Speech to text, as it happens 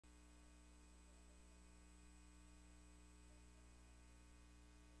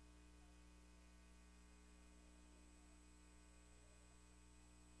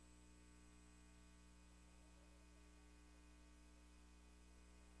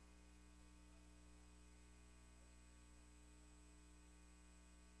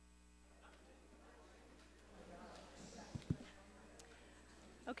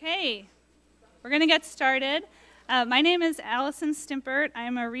Okay, we're going to get started. My name is Allison Stimpert.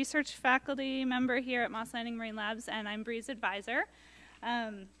 I'm a research faculty member here at Moss Landing Marine Labs, and I'm Bree's advisor.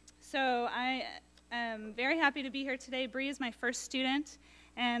 So I am very happy to be here today. Bree is my first student,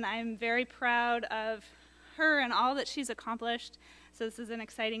 and I'm very proud of her and all that she's accomplished. So this is an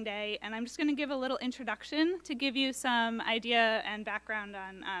exciting day, and I'm just going to give a little introduction to give you some idea and background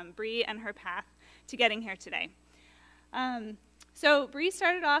on Bree and her path to getting here today. So Bree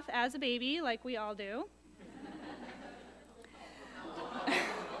started off as a baby, like we all do.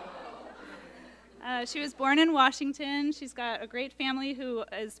 She was born in Washington. She's got a great family who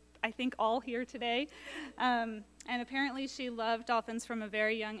is, I think, all here today. And apparently she loved dolphins from a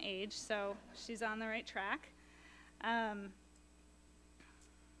very young age, so she's on the right track.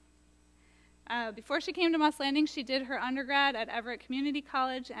 Before she came to Moss Landing, she did her undergrad at Everett Community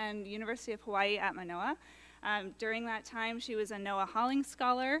College and University of Hawaii at Manoa. During that time, she was a NOAA Hauling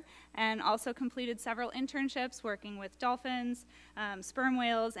Scholar and also completed several internships working with dolphins, sperm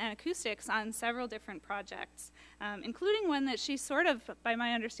whales, and acoustics on several different projects, including one that she sort of, by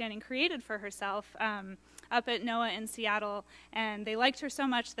my understanding, created for herself up at NOAA in Seattle, and they liked her so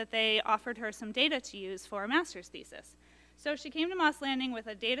much that they offered her some data to use for a master's thesis. So she came to Moss Landing with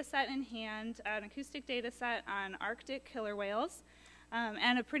a data set in hand, an acoustic data set on Arctic killer whales,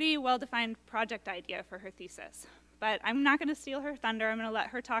 and a pretty well-defined project idea for her thesis. But I'm not going to steal her thunder. I'm going to let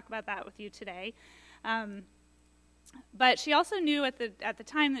her talk about that with you today. But she also knew at the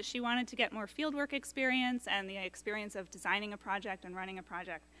time that she wanted to get more fieldwork experience and the experience of designing a project and running a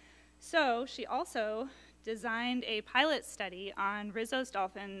project. So she also designed a pilot study on Rizzo's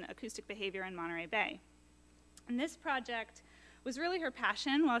dolphin acoustic behavior in Monterey Bay. And this project was really her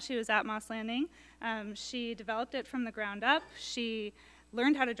passion while she was at Moss Landing. She developed it from the ground up. She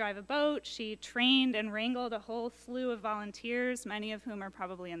learned how to drive a boat. She trained and wrangled a whole slew of volunteers, many of whom are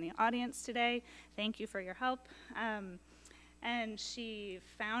probably in the audience today. Thank you for your help. And she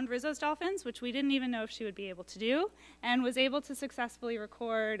found Rizzo's dolphins, which we didn't even know if she would be able to do, and was able to successfully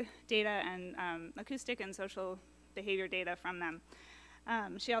record data and acoustic and social behavior data from them.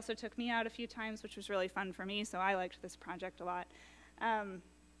 She also took me out a few times, which was really fun for me, so I liked this project a lot.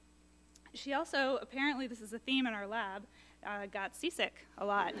 She also, apparently this is a theme in our lab, got seasick a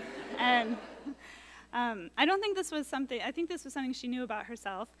lot. And I don't think this was something, I think this was something she knew about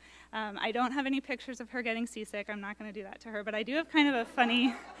herself. I don't have any pictures of her getting seasick. I'm not going to do that to her, but I do have kind of a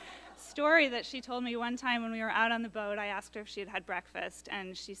funny story that she told me one time when we were out on the boat. I asked her if she had had breakfast,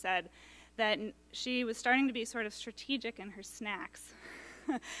 and she said that she was starting to be sort of strategic in her snacks.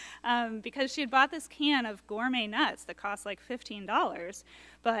 Because she had bought this can of gourmet nuts that cost like $15,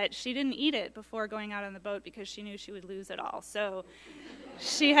 but she didn't eat it before going out on the boat because she knew she would lose it all. So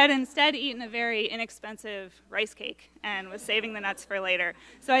she had instead eaten a very inexpensive rice cake and was saving the nuts for later.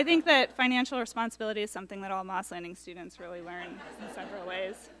 So I think that financial responsibility is something that all Moss Landing students really learn in several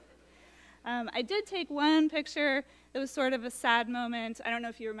ways. I did take one picture that was sort of a sad moment. I don't know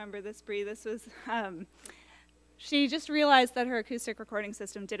if you remember this, Bree. This was... She just realized that her acoustic recording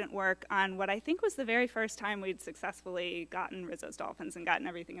system didn't work on what I think was the very first time we'd successfully gotten Rizzo's dolphins and gotten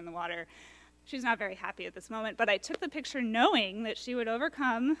everything in the water. She's not very happy at this moment, but I took the picture knowing that she would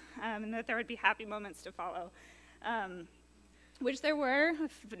overcome and that there would be happy moments to follow, which there were.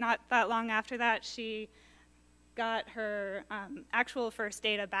 Not that long after that, she got her actual first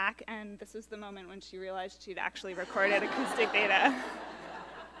data back, and this was the moment when she realized she'd actually recorded acoustic data.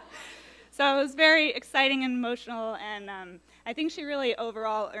 So it was very exciting and emotional, and I think she really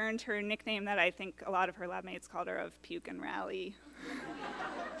overall earned her nickname that I think a lot of her lab mates called her of Puke and Rally.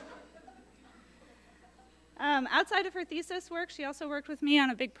 Outside of her thesis work, she also worked with me on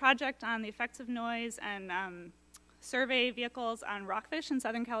a big project on the effects of noise and survey vehicles on rockfish in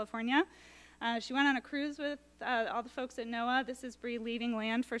Southern California. She went on a cruise with all the folks at NOAA. This is Bree leaving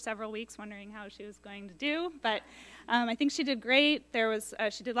land for several weeks, wondering how she was going to do. But I think she did great.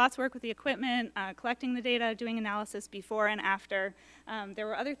 She did lots of work with the equipment, collecting the data, doing analysis before and after. There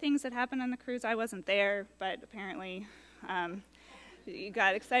were other things that happened on the cruise. I wasn't there, but apparently you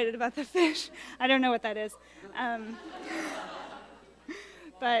got excited about the fish. I don't know what that is.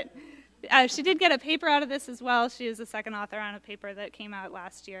 But she did get a paper out of this as well. She is the second author on a paper that came out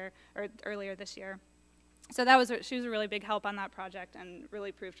last year, or earlier this year. So she was a really big help on that project and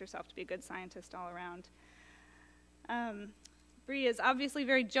really proved herself to be a good scientist all around. Bree is obviously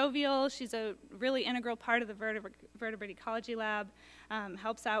very jovial. She's a really integral part of the vertebrate ecology lab,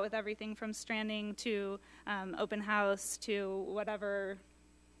 helps out with everything from stranding to open house to whatever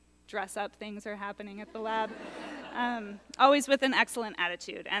dress-up things are happening at the lab, always with an excellent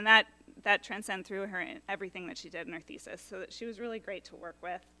attitude. And that transcend through her in everything that she did in her thesis, so that she was really great to work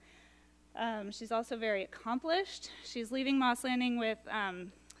with. She's also very accomplished. She's leaving Moss Landing with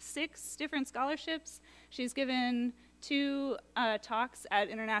 6 different scholarships. She's given 2 talks at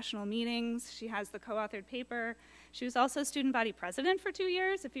international meetings. She has the co-authored paper. She was also student body president for 2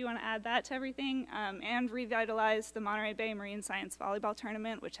 years, if you want to add that to everything, and revitalized the Monterey Bay Marine Science Volleyball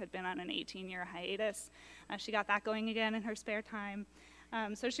Tournament, which had been on an 18-year hiatus. She got that going again in her spare time.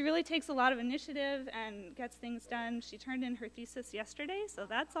 So she really takes a lot of initiative and gets things done. She turned in her thesis yesterday, so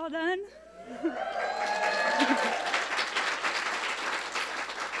that's all done.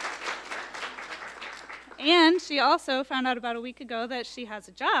 And she also found out about a week ago that she has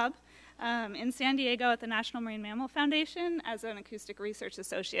a job in San Diego at the National Marine Mammal Foundation as an acoustic research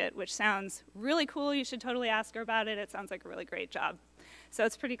associate, which sounds really cool. You should totally ask her about it. It sounds like a really great job. So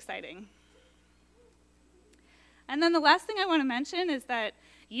it's pretty exciting. And then the last thing I want to mention is that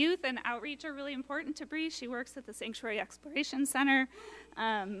youth and outreach are really important to Bree. She works at the Sanctuary Exploration Center.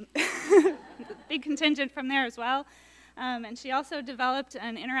 Big contingent from there as well. And she also developed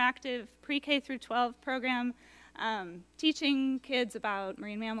an interactive pre-K through 12 program teaching kids about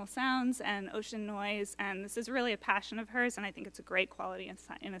marine mammal sounds and ocean noise. And this is really a passion of hers, and I think it's a great quality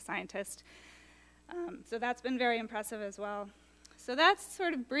in a scientist. So that's been very impressive as well. So that's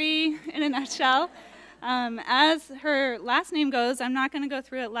sort of Bree in a nutshell. As her last name goes, I'm not going to go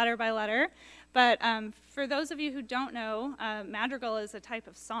through it letter by letter, but for those of you who don't know, madrigal is a type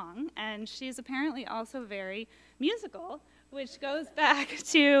of song, and she's apparently also very musical, which goes back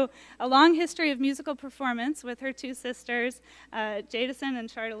to a long history of musical performance with her 2 sisters, Jadison and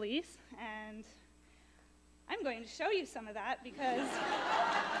Chardelise, and I'm going to show you some of that because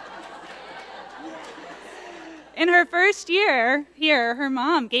in her first year here, her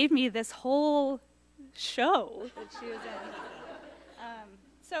mom gave me this whole show that she was in.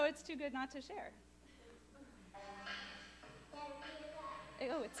 So it's too good not to share.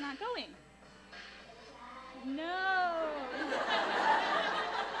 Oh, it's not going. No.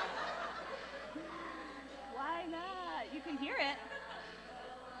 Why not? You can hear it.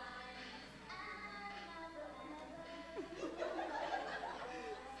 It's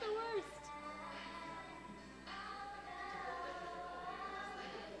the worst.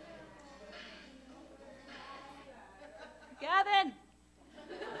 Gavin!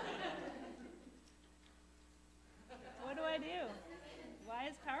 What do I do? Why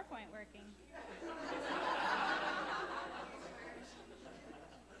is PowerPoint working?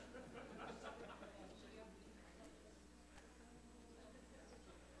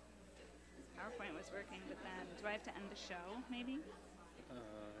 PowerPoint was working, but then do I have to end the show, maybe? Maybe.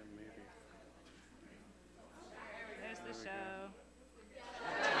 There's the show.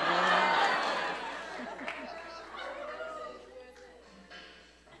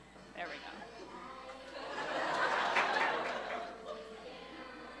 There we go.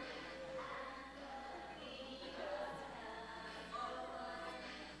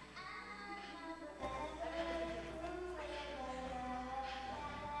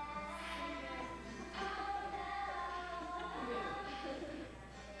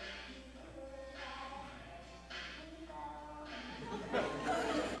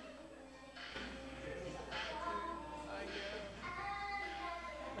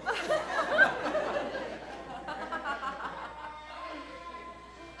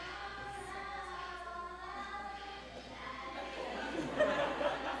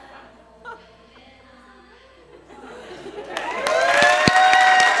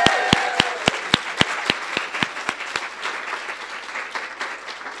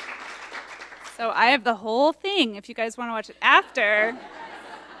 So I have the whole thing if you guys want to watch it after.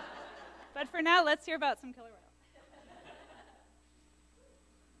 But for now, let's hear about some killer whales.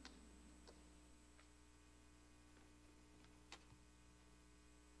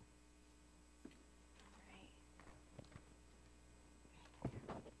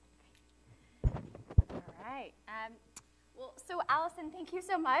 All right. Well, so Allison, thank you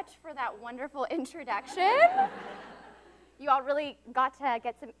so much for that wonderful introduction. You all really got to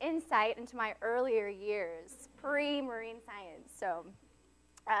get some insight into my earlier years, pre-marine science. So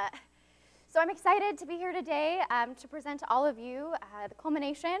I'm excited to be here today to present to all of you the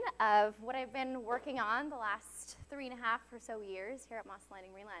culmination of what I've been working on the last 3.5 or so years here at Moss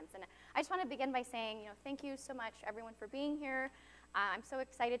Landing Marine Labs. And I just want to begin by saying, thank you so much, everyone, for being here. I'm so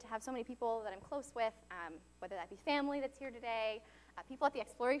excited to have so many people that I'm close with, whether that be family that's here today, people at the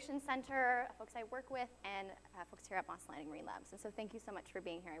Exploration Center, folks I work with, and folks here at Moss Landing Marine Labs. And so thank you so much for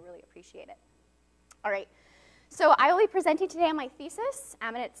being here. I really appreciate it. All right. So I will be presenting today on my thesis,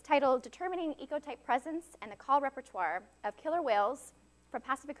 and it's titled Determining Ecotype Presence and the Call Repertoire of Killer Whales from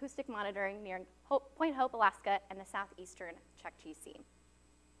passive acoustic monitoring near Point Hope, Alaska, and the Southeastern Chukchi Sea.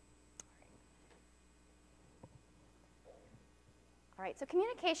 All right, so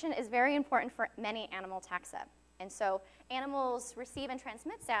communication is very important for many animal taxa. And so animals receive and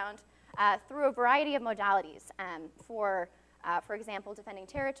transmit sound through a variety of modalities for example, defending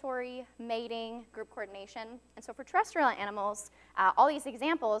territory, mating, group coordination. And so for terrestrial animals, all these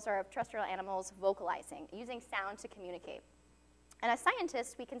examples are of terrestrial animals vocalizing, using sound to communicate. And as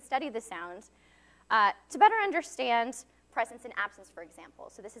scientists, we can study the sound to better understand presence and absence, for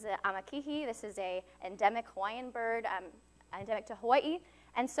example. So this is an amakihi. This is an endemic Hawaiian bird, endemic to Hawaii.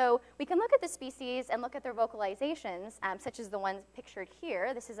 And so we can look at the species and look at their vocalizations, such as the ones pictured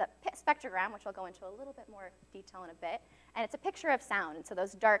here. This is a spectrogram, which I'll go into a little bit more detail in a bit. And it's a picture of sound. And so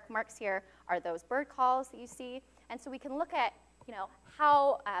those dark marks here are those bird calls that you see. And so we can look at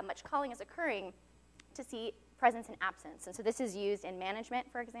how much calling is occurring to see presence and absence. And so this is used in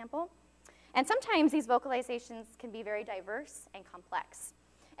management, for example. And sometimes these vocalizations can be very diverse and complex.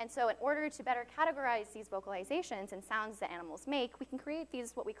 And so in order to better categorize these vocalizations and sounds that animals make, we can create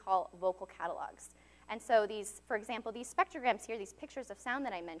these what we call vocal catalogs. And so these, for example, these spectrograms here, these pictures of sound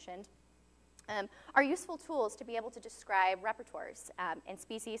that I mentioned, are useful tools to be able to describe repertoires in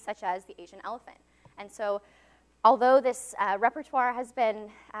species such as the Asian elephant. And so although this repertoire has been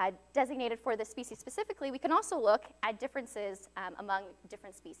designated for this species specifically, we can also look at differences among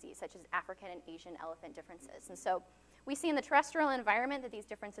different species, such as African and Asian elephant differences. And so we see in the terrestrial environment that these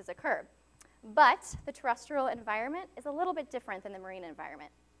differences occur. But the terrestrial environment is a little bit different than the marine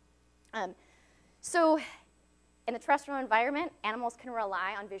environment. So in the terrestrial environment, animals can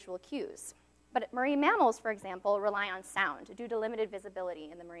rely on visual cues. But marine mammals, for example, rely on sound due to limited visibility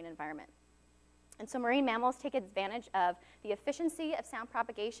in the marine environment. And so marine mammals take advantage of the efficiency of sound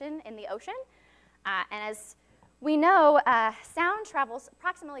propagation in the ocean. And as we know, sound travels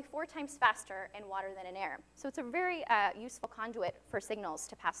approximately 4 times faster in water than in air. So it's a very useful conduit for signals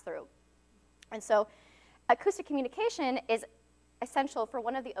to pass through. And so acoustic communication is essential for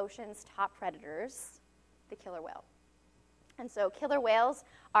one of the ocean's top predators, the killer whale. And so killer whales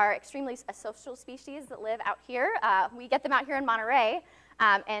are extremely a social species that live out here. We get them out here in Monterey,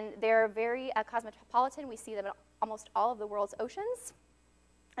 and they're very cosmopolitan. We see them in almost all of the world's oceans,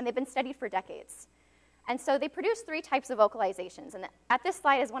 and they've been studied for decades. And so they produce 3 types of vocalizations. And at this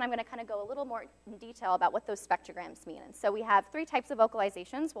slide is when I'm going to kind of go a little more in detail about what those spectrograms mean. And so we have 3 types of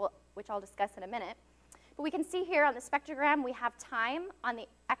vocalizations, which I'll discuss in a minute. But we can see here on the spectrogram, we have time on the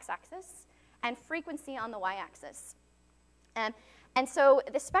x-axis and frequency on the y-axis. And so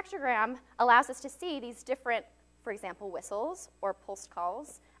the spectrogram allows us to see these different, for example, whistles or pulsed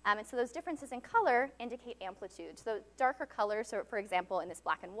calls. And so those differences in color indicate amplitude. So darker colors, so for example, in this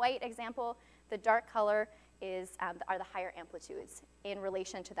black and white example, the dark color are the higher amplitudes in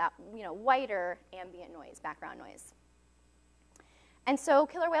relation to that whiter ambient noise, background noise. And so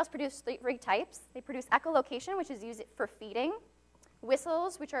killer whales produce 3 types. They produce echolocation, which is used for feeding,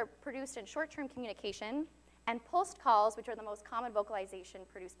 whistles, which are produced in short-term communication, and pulsed calls, which are the most common vocalization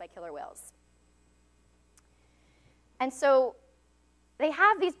produced by killer whales. And so they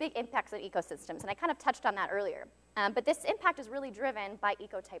have these big impacts on ecosystems, and I kind of touched on that earlier. But this impact is really driven by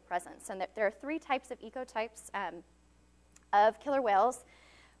ecotype presence. And there are 3 types of ecotypes of killer whales: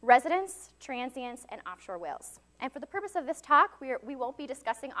 residents, transients, and offshore whales. And for the purpose of this talk, we won't be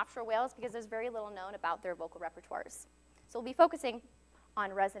discussing offshore whales because there's very little known about their vocal repertoires. So we'll be focusing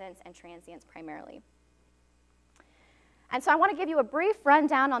on residents and transients primarily. And so I want to give you a brief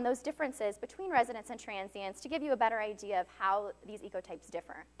rundown on those differences between residents and transients to give you a better idea of how these ecotypes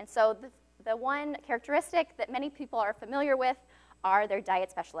differ. And so the one characteristic that many people are familiar with are their diet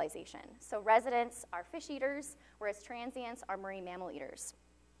specialization. So residents are fish eaters, whereas transients are marine mammal eaters.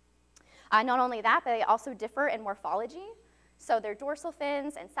 Not only that, but they also differ in morphology. So their dorsal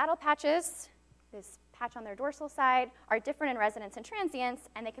fins and saddle patches, this patch on their dorsal side, are different in residents and transients,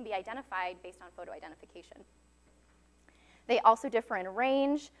 and they can be identified based on photo identification. They also differ in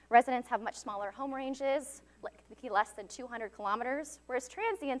range. Residents have much smaller home ranges, like less than 200 kilometers, whereas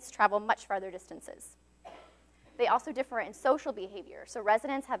transients travel much farther distances. They also differ in social behavior. So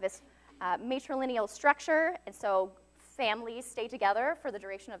residents have this matrilineal structure, and so families stay together for the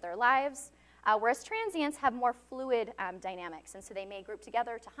duration of their lives, whereas transients have more fluid dynamics, and so they may group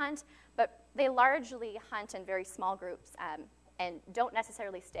together to hunt, but they largely hunt in very small groups and don't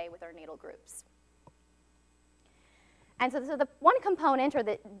necessarily stay with their natal groups. And so the one component, or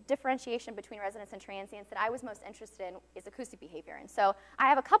the differentiation between residents and transients that I was most interested in, is acoustic behavior. And so I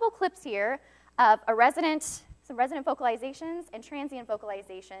have a couple clips here of some resident vocalizations and transient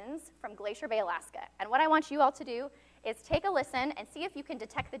vocalizations from Glacier Bay, Alaska. And what I want you all to do is take a listen and see if you can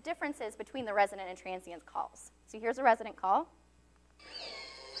detect the differences between the resident and transient calls. So here's a resident call.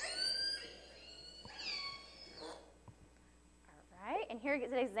 All right, and here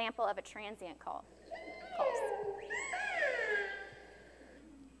is an example of a transient call.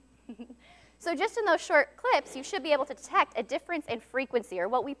 So just in those short clips, you should be able to detect a difference in frequency, or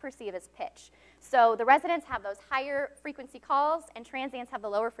what we perceive as pitch. So the residents have those higher frequency calls, and transients have the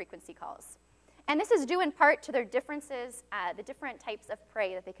lower frequency calls. And this is due in part to their differences, the different types of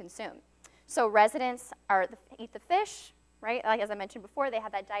prey that they consume. So residents eat the fish, right? Like as I mentioned before, they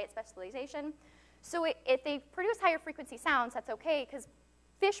have that diet specialization. So if they produce higher frequency sounds, that's okay, because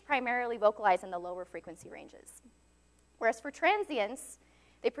fish primarily vocalize in the lower frequency ranges. Whereas for transients,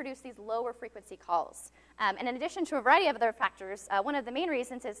 they produce these lower frequency calls. And in addition to a variety of other factors, one of the main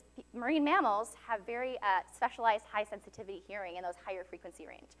reasons is marine mammals have very specialized high sensitivity hearing in those higher frequency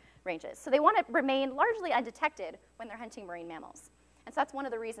ranges. So they want to remain largely undetected when they're hunting marine mammals. And so that's one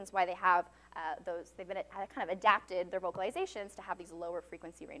of the reasons why they have they've been kind of adapted their vocalizations to have these lower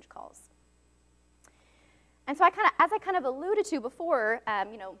frequency range calls. And so as I kind of alluded to before,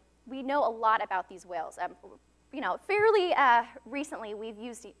 we know a lot about these whales. Fairly recently, we've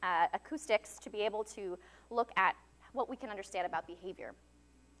used acoustics to be able to look at what we can understand about behavior.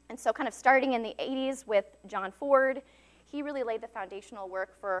 And so kind of starting in the 80s with John Ford, he really laid the foundational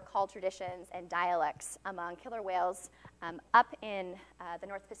work for call traditions and dialects among killer whales up in the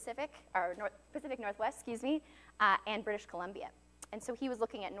Pacific Northwest, and British Columbia. And so he was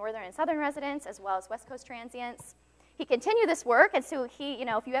looking at northern and southern residents as well as West Coast transients. He continued this work, and so he,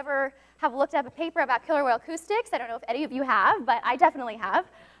 if you ever have looked up a paper about killer whale acoustics, I don't know if any of you have, but I definitely have.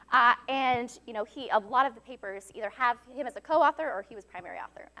 A lot of the papers either have him as a co-author or he was primary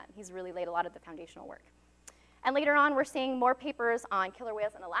author. He's really laid a lot of the foundational work. And later on, we're seeing more papers on killer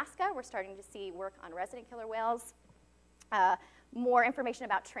whales in Alaska. We're starting to see work on resident killer whales. More information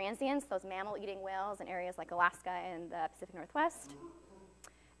about transients, those mammal-eating whales in areas like Alaska and the Pacific Northwest.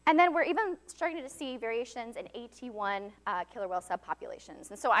 And then we're even starting to see variations in AT1 killer whale subpopulations.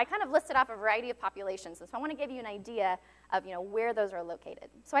 And so I kind of listed off a variety of populations. And so I want to give you an idea of where those are located.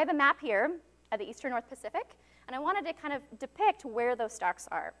 So I have a map here of the eastern North Pacific, and I wanted to kind of depict where those stocks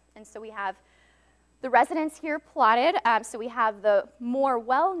are. And so we have the residents here plotted. So we have the more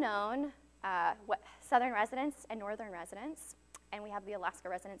well-known southern residents and northern residents. And we have the Alaska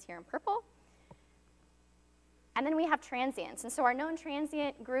residents here in purple. And then we have transients. And so our known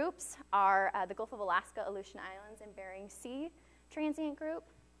transient groups are the Gulf of Alaska, Aleutian Islands, and Bering Sea transient group,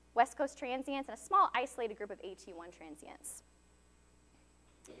 West Coast transients, and a small isolated group of AT1 transients.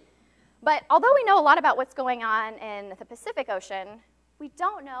 But although we know a lot about what's going on in the Pacific Ocean, we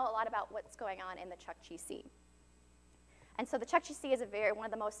don't know a lot about what's going on in the Chukchi Sea. And so the Chukchi Sea is one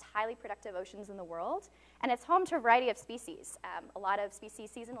of the most highly productive oceans in the world, and it's home to a variety of species. A lot of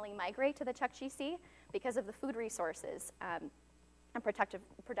species seasonally migrate to the Chukchi Sea because of the food resources and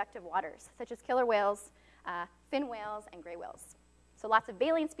productive waters, such as killer whales, fin whales, and gray whales. So lots of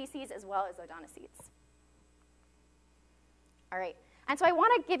baleen species as well as odontocetes. All right, and so I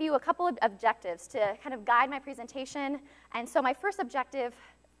want to give you a couple of objectives to kind of guide my presentation. And so my first objective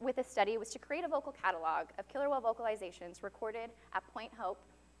with this study was to create a vocal catalog of killer whale vocalizations recorded at Point Hope,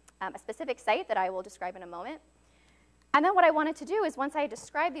 a specific site that I will describe in a moment. And then what I wanted to do is once I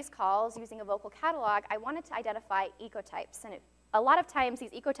described these calls using a vocal catalog, I wanted to identify ecotypes. And a lot of times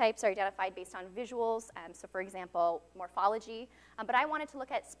these ecotypes are identified based on visuals, so for example, morphology. But I wanted to look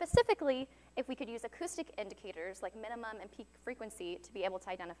at specifically if we could use acoustic indicators like minimum and peak frequency to be able to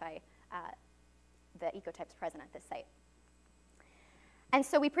identify the ecotypes present at this site. And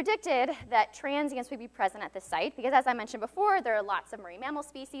so we predicted that transients would be present at this site because, as I mentioned before, there are lots of marine mammal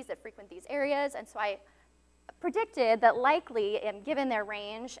species that frequent these areas. And so I predicted that likely, given their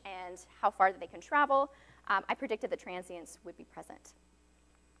range and how far that they can travel, I predicted that transients would be present.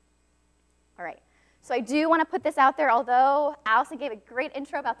 All right. So I do want to put this out there, although Allison gave a great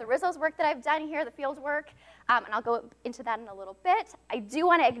intro about the RISO's work that I've done here, the field work, and I'll go into that in a little bit. I do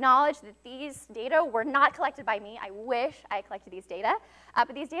want to acknowledge that these data were not collected by me. I wish I collected these data.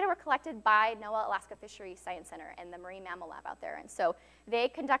 But these data were collected by NOAA Alaska Fisheries Science Center and the Marine Mammal Lab out there. And so they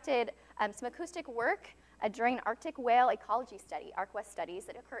conducted some acoustic work during an Arctic whale ecology study, ArcWest studies,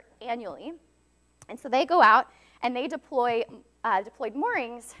 that occur annually. And so they go out and they deployed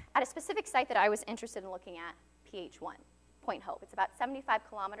moorings at a specific site that I was interested in looking at, PH1, Point Hope. It's about 75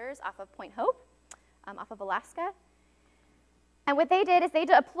 kilometers off of Point Hope, off of Alaska. And what they did is they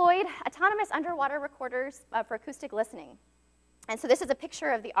deployed autonomous underwater recorders for acoustic listening. And so this is a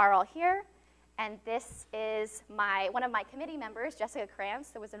picture of the RL here. And this is one of my committee members, Jessica Krantz,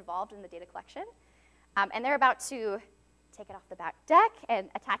 that was involved in the data collection. And they're about to take it off the back deck and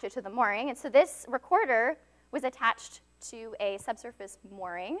attach it to the mooring. And so this recorder was attached to a subsurface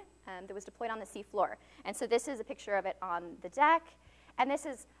mooring that was deployed on the seafloor. And so this is a picture of it on the deck. And this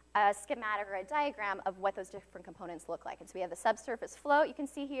is a schematic or a diagram of what those different components look like. And so we have the subsurface float you can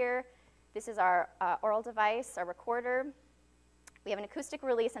see here. This is our oral device, our recorder. We have an acoustic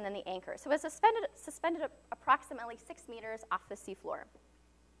release and then the anchor. So it's suspended approximately 6 meters off the seafloor.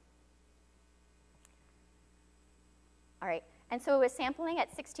 All right, and so it was sampling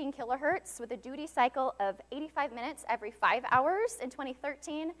at 16 kilohertz with a duty cycle of 85 minutes every 5 hours in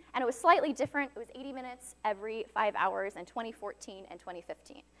 2013, and it was slightly different. It was 80 minutes every 5 hours in 2014 and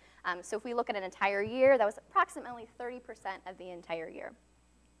 2015. So if we look at an entire year, that was approximately 30% of the entire year.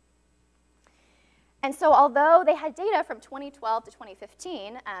 And so although they had data from 2012 to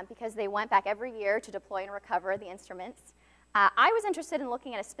 2015, because they went back every year to deploy and recover the instruments, I was interested in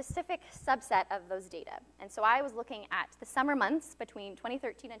looking at a specific subset of those data. And so I was looking at the summer months between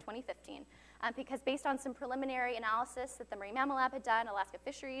 2013 and 2015, because based on some preliminary analysis that the Marine Mammal Lab had done, Alaska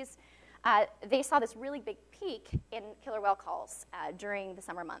Fisheries, they saw this really big peak in killer whale calls during the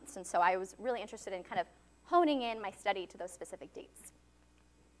summer months. And so I was really interested in kind of honing in my study to those specific dates.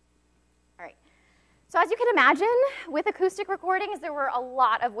 All right. So as you can imagine, with acoustic recordings, there were a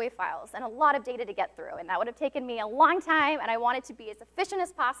lot of wave files and a lot of data to get through, and that would have taken me a long time, and I wanted to be as efficient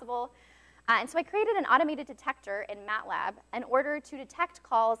as possible. And so I created an automated detector in MATLAB in order to detect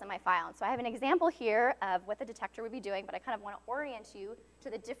calls in my file. And so I have an example here of what the detector would be doing, but I kind of want to orient you to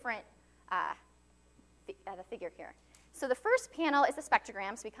the different the figure here. So the first panel is the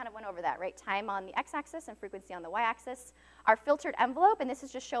spectrogram, so we kind of went over that, right? Time on the x-axis and frequency on the y-axis. Our filtered envelope, and this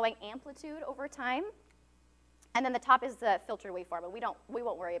is just showing amplitude over time. And then the top is the filtered waveform, but we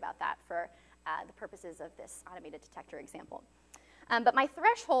won't worry about that for the purposes of this automated detector example. But my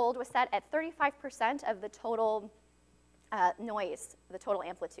threshold was set at 35% of the total noise, the total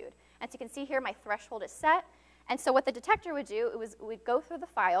amplitude. As you can see here, my threshold is set. And so what the detector would do, it would go through the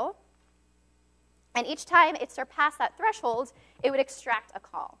file, and each time it surpassed that threshold, it would extract a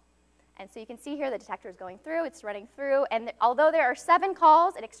call. And so you can see here the detector is going through, it's running through, and although there are 7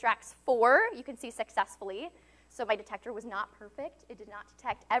 calls, it extracts 4, you can see successfully. So my detector was not perfect. It did not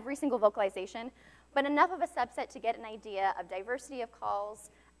detect every single vocalization, but enough of a subset to get an idea of diversity of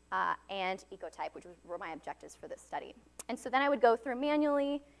calls and ecotype, which were my objectives for this study. And so then I would go through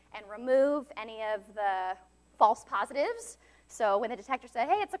manually and remove any of the false positives. So when the detector said,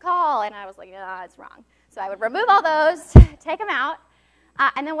 hey, it's a call, and I was like, no, it's wrong. So I would remove all those, take them out,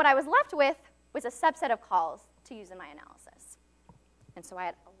 and then what I was left with was a subset of calls to use in my analysis. And so I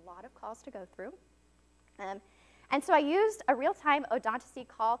had a lot of calls to go through. And so I used a real-time odonticity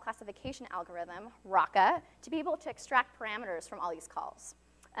call classification algorithm, ROCA, to be able to extract parameters from all these calls.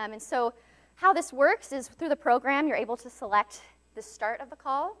 And so how this works is through the program, you're able to select the start of the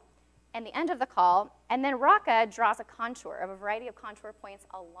call and the end of the call, and then ROCA draws a contour of a variety of contour points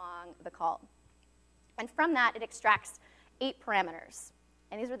along the call. And from that, it extracts 8 parameters.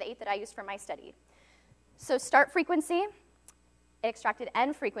 And these were the 8 that I used for my study. So start frequency, it extracted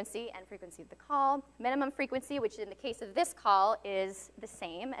end frequency of the call. Minimum frequency, which in the case of this call is the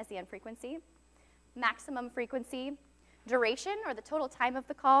same as the end frequency. Maximum frequency, duration, or the total time of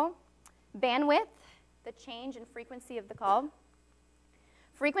the call. Bandwidth, the change in frequency of the call.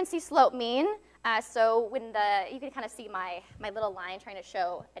 Frequency slope mean, so when you can kind of see my little line trying to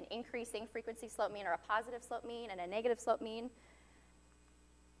show an increasing frequency slope mean or a positive slope mean and a negative slope mean.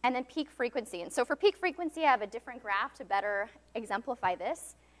 And then peak frequency. And so for peak frequency, I have a different graph to better exemplify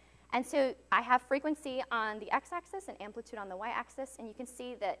this. And so I have frequency on the x-axis and amplitude on the y-axis. And you can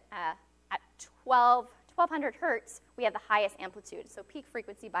see that at 1200 hertz, we have the highest amplitude. So peak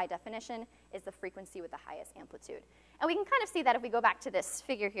frequency, by definition, is the frequency with the highest amplitude. And we can kind of see that if we go back to this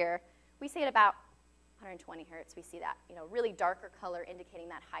figure here. We see at about 120 hertz, we see that really darker color indicating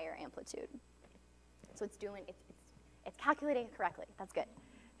that higher amplitude. So it's calculating it correctly. That's good.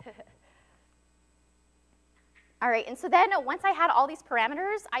 All right, and so then once I had all these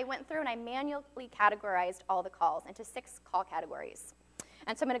parameters, I went through and I manually categorized all the calls into 6 call categories.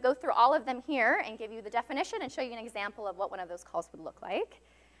 And so I'm going to go through all of them here and give you the definition and show you an example of what one of those calls would look like.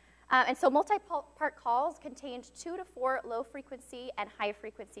 And so multi-part calls contained 2 to 4 low-frequency and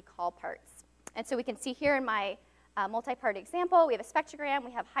high-frequency call parts. And so we can see here in my multi-part example, we have a spectrogram,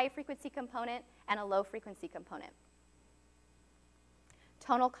 we have high-frequency component, and a low-frequency component.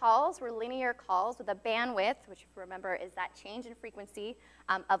 Tonal calls were linear calls with a bandwidth, which remember is that change in frequency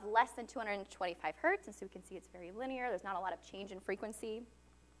of less than 225 hertz. And so we can see it's very linear. There's not a lot of change in frequency.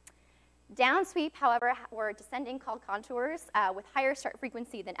 Downsweep, however, were descending call contours with higher start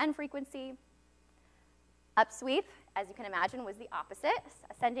frequency than end frequency. Upsweep, as you can imagine, was the opposite,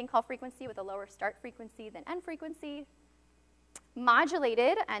 ascending call frequency with a lower start frequency than end frequency.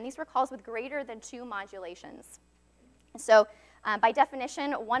 Modulated, and these were calls with greater than 2 modulations. So by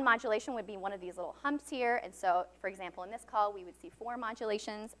definition, 1 modulation would be one of these little humps here. And so, for example, in this call, we would see 4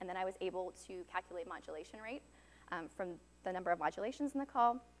 modulations, and then I was able to calculate modulation rate from the number of modulations in the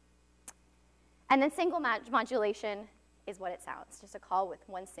call. And then single modulation is what it sounds, just a call with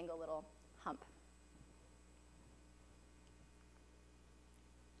 1 single little hump.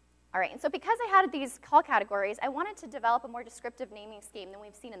 All right, and so because I had these call categories, I wanted to develop a more descriptive naming scheme than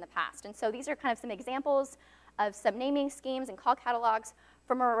we've seen in the past. And so these are kind of some examples of some naming schemes and call catalogs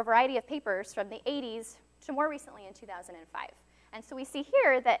from a variety of papers from the 80s to more recently in 2005. And so we see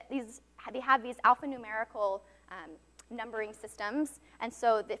here that they have these alphanumerical numbering systems. And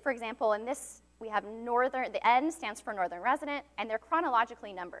so, for example, in this, we have the N stands for northern resident, and they're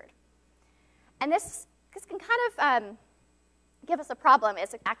chronologically numbered. And this can kind of give us a problem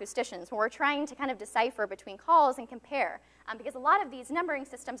as acousticians when we're trying to kind of decipher between calls and compare, because a lot of these numbering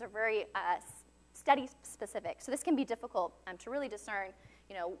systems are very study specific. So this can be difficult to really discern,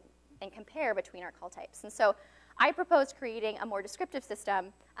 and compare between our call types. And so I proposed creating a more descriptive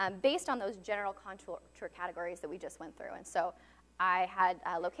system based on those general contour categories that we just went through. And so I had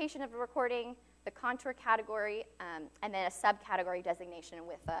a location of the recording, the contour category, and then a subcategory designation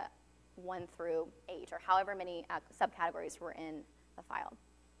with 1 through 8, or however many subcategories were in the file.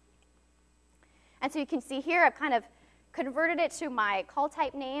 And so you can see here I've kind of converted it to my call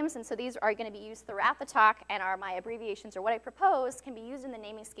type names, and so these are going to be used throughout the talk, and are my abbreviations, or what I propose can be used in the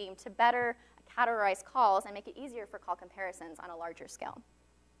naming scheme to better categorize calls and make it easier for call comparisons on a larger scale.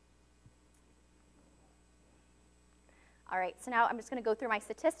 All right, so now I'm just going to go through my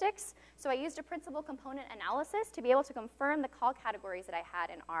statistics. So I used a principal component analysis to be able to confirm the call categories that I had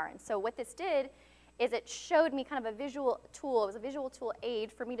in R. And so what this did is it showed me kind of a visual tool. It was a visual tool aid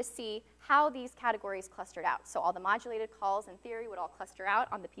for me to see how these categories clustered out. So all the modulated calls in theory would all cluster out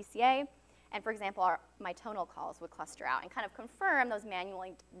on the PCA. And for example, my tonal calls would cluster out and kind of confirm those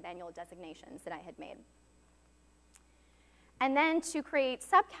manual designations that I had made. And then to create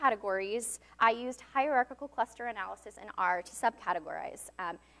subcategories, I used hierarchical cluster analysis in R to subcategorize.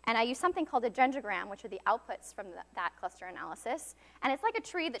 And I used something called a dendrogram, which are the outputs from that cluster analysis. And it's like a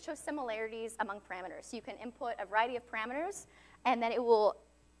tree that shows similarities among parameters. So you can input a variety of parameters, and then it will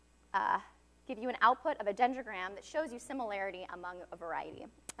give you an output of a dendrogram that shows you similarity among a variety,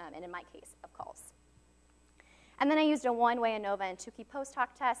 and in my case, of calls. And then I used a one-way ANOVA and 2-key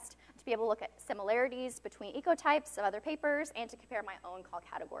post-hoc test to be able to look at similarities between ecotypes of other papers and to compare my own call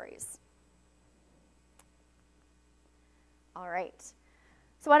categories. All right.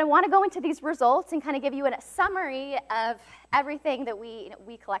 So I want to go into these results and kind of give you a summary of everything that we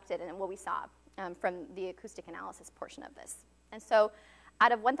collected and what we saw from the acoustic analysis portion of this. And so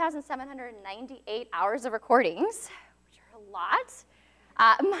out of 1,798 hours of recordings, which are a lot,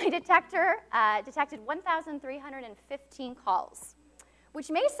 my detector detected 1,315 calls, which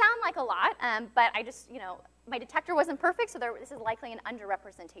may sound like a lot, but I just, my detector wasn't perfect, so this is likely an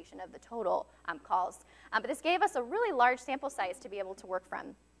underrepresentation of the total calls. But this gave us a really large sample size to be able to work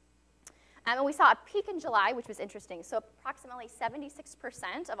from. And we saw a peak in July, which was interesting. So approximately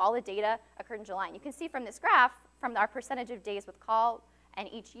 76% of all the data occurred in July. And you can see from this graph, from our percentage of days with call and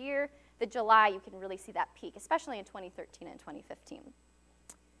each year, the July, you can really see that peak, especially in 2013 and 2015.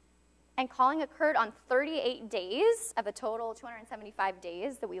 And calling occurred on 38 days of the total 275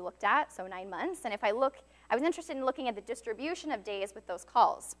 days that we looked at, so 9 months. And if I was interested in looking at the distribution of days with those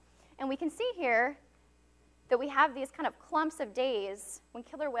calls. And we can see here that we have these kind of clumps of days when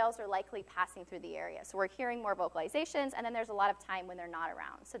killer whales are likely passing through the area. So we're hearing more vocalizations, and then there's a lot of time when they're not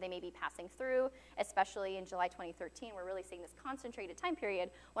around. So they may be passing through, especially in July 2013. We're really seeing this concentrated time period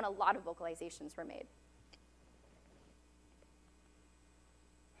when a lot of vocalizations were made.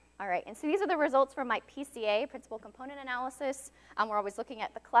 All right, and so these are the results from my PCA, principal component analysis. We're always looking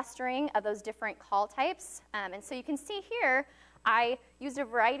at the clustering of those different call types. And so you can see here, I used a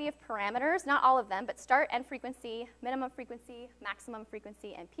variety of parameters, not all of them, but start end frequency, minimum frequency, maximum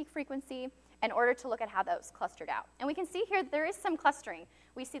frequency, and peak frequency in order to look at how those clustered out. And we can see here that there is some clustering.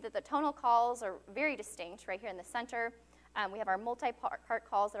 We see that the tonal calls are very distinct right here in the center. We have our multi-part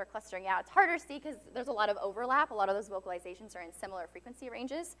calls that are clustering out. It's harder to see because there's a lot of overlap. A lot of those vocalizations are in similar frequency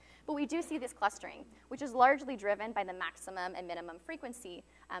ranges. But we do see this clustering, which is largely driven by the maximum and minimum frequency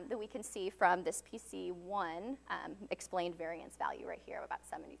that we can see from this PC1 explained variance value right here of about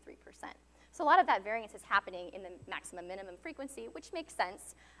 73%. So a lot of that variance is happening in the maximum minimum frequency, which makes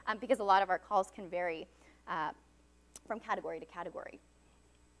sense because a lot of our calls can vary from category to category.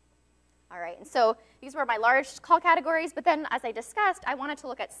 All right, and so these were my large call categories, but then as I discussed, I wanted to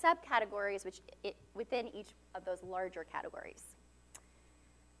look at subcategories within each of those larger categories.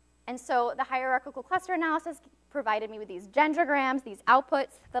 And so the hierarchical cluster analysis provided me with these dendrograms, these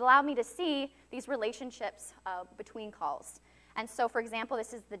outputs that allowed me to see these relationships between calls. And so, for example,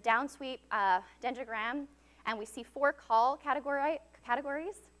 this is the downsweep dendrogram, and we see 4 call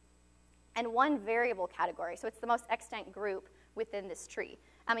categories and 1 variable category. So it's the most extant group within this tree.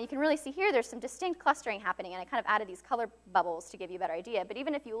 And you can really see here there's some distinct clustering happening, and I kind of added these color bubbles to give you a better idea. But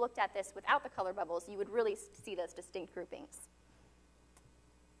even if you looked at this without the color bubbles, you would really see those distinct groupings.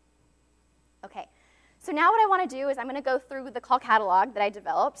 Okay, so now what I want to do is I'm going to go through the call catalog that I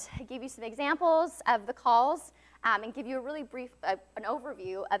developed, give you some examples of the calls, and give you a really brief an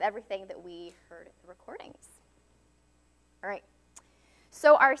overview of everything that we heard at the recordings. All right.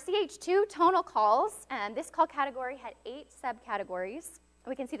 So our CH2 tonal calls, this call category had 8 subcategories.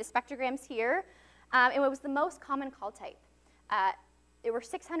 We can see the spectrograms here. And it was the most common call type. There were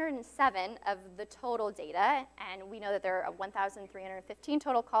 607 of the total data, and we know that there are 1,315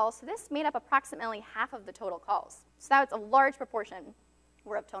 total calls. So this made up approximately half of the total calls. So that's a large proportion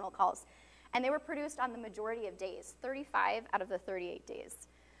were of tonal calls. And they were produced on the majority of days, 35 out of the 38 days.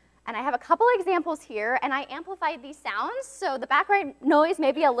 And I have a couple examples here, and I amplified these sounds, so the background noise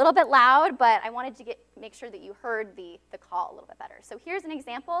may be a little bit loud, but I wanted to make sure that you heard the call a little bit better. So here's an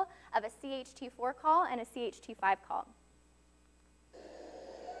example of a CH2-4 call and a CH2-5 call.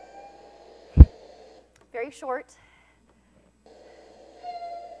 Very short.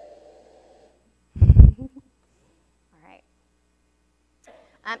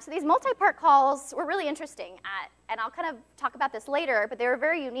 So these multi-part calls were really interesting, and I'll kind of talk about this later, but they were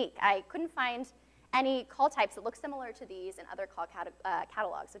very unique. I couldn't find any call types that look similar to these in other call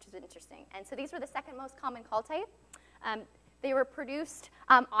catalogs, which is interesting. And so these were the second most common call type. They were produced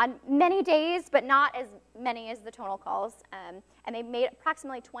on many days, but not as many as the tonal calls, and they made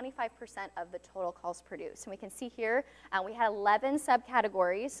approximately 25% of the total calls produced. And we can see here we had 11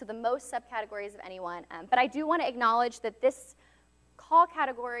 subcategories, so the most subcategories of anyone. But I do want to acknowledge that this call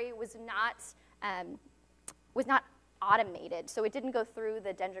category was not automated, so it didn't go through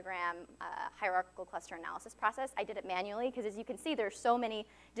the dendrogram hierarchical cluster analysis process. I did it manually because, as you can see, there's so many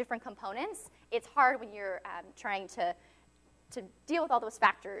different components. It's hard when you're trying to deal with all those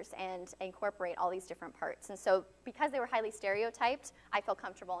factors and incorporate all these different parts. And so because they were highly stereotyped, I felt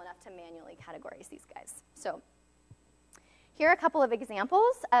comfortable enough to manually categorize these guys. So here are a couple of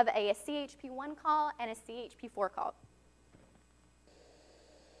examples of a CHP1 call and a CHP4 call.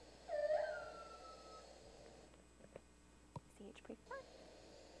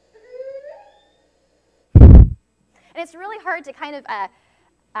 And it's really hard to kind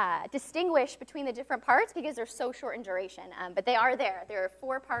of distinguish between the different parts because they're so short in duration, but they are there. There are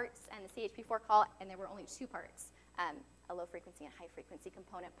 4 parts in the CHP4 call, and there were only 2 parts, a low frequency and high frequency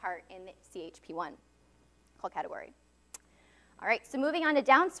component part in the CHP1 call category. All right, so moving on to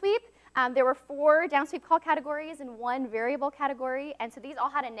downsweep, there were 4 downsweep call categories and 1 variable category, and so these all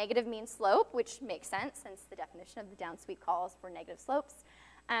had a negative mean slope, which makes sense since the definition of the downsweep calls for negative slopes.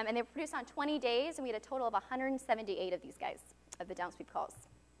 And they were produced on 20 days, and we had a total of 178 of these guys, of the downsweep calls.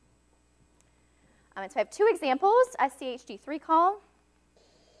 And so I have 2 examples, a CHD3 call.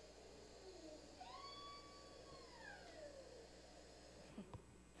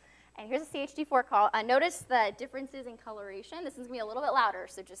 And here's a CHD4 call. Notice the differences in coloration. This is going to be a little bit louder,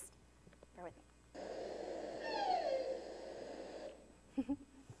 so just bear with me.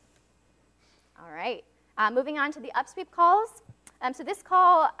 All right. Moving on to the upsweep calls. So this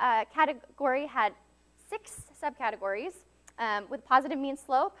call category had 6 subcategories with positive mean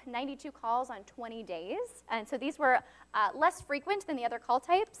slope, 92 calls on 20 days. And so these were less frequent than the other call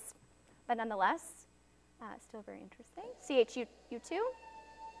types, but nonetheless, still very interesting. CHU2.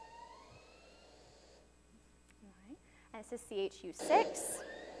 All right. And this is CHU6.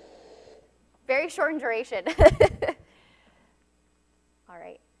 Very short in duration. All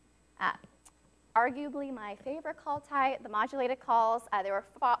right. Arguably my favorite call type, the modulated calls. There were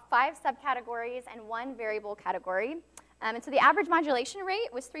 5 subcategories and 1 variable category. And so the average modulation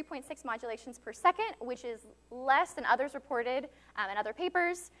rate was 3.6 modulations per second, which is less than others reported in other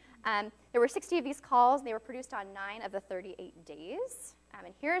papers. There were 60 of these calls. They were produced on 9 of the 38 days.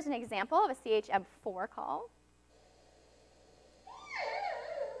 And here's an example of a CHM4 call.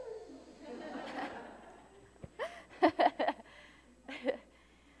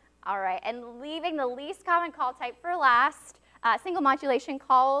 All right, and leaving the least common call type for last, single modulation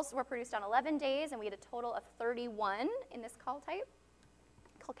calls were produced on 11 days, and we had a total of 31 in this call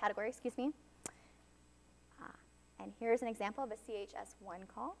category, excuse me. And here's an example of a CHS1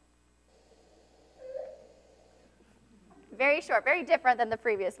 call. Very short, very different than the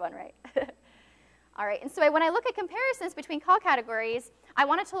previous one, right? All right, and so when I look at comparisons between call categories, I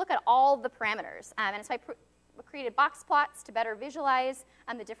wanted to look at all the parameters. And so I created box plots to better visualize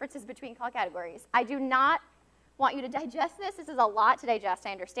the differences between call categories. I do not want you to digest this. This is a lot to digest,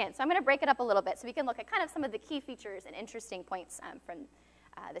 I understand. So I'm going to break it up a little bit so we can look at kind of some of the key features and interesting points from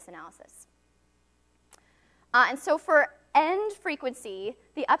this analysis. And so for end frequency,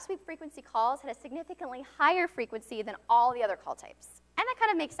 the upsweep frequency calls had a significantly higher frequency than all the other call types. And that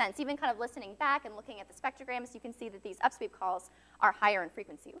kind of makes sense. Even kind of listening back and looking at the spectrograms, you can see that these upsweep calls are higher in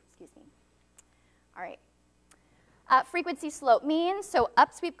frequency. Oops, excuse me. All right. Frequency slope mean, so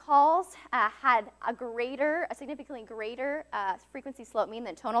upsweep calls had a significantly greater frequency slope mean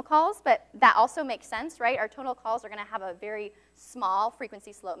than tonal calls, but that also makes sense, right? Our tonal calls are going to have a very small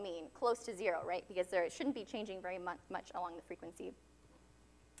frequency slope mean, close to 0, right? Because there shouldn't be changing very much along the frequency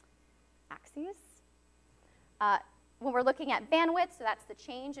axes. When we're looking at bandwidth, so that's the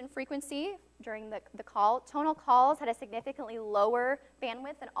change in frequency during the call, tonal calls had a significantly lower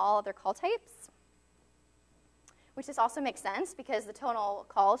bandwidth than all other call types, which this also makes sense because the tonal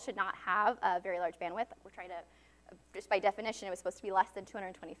calls should not have a very large bandwidth. We're trying to, just by definition, it was supposed to be less than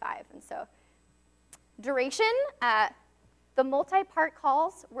 225. And so duration, the multi-part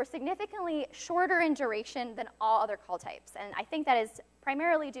calls were significantly shorter in duration than all other call types. And I think that is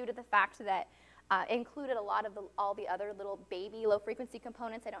primarily due to the fact that it included a lot of all the other little baby low-frequency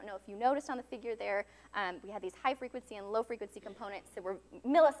components. I don't know if you noticed on the figure there, we had these high-frequency and low-frequency components that were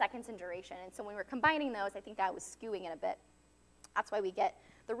milliseconds in duration. And so when we were combining those, I think that was skewing it a bit. That's why we get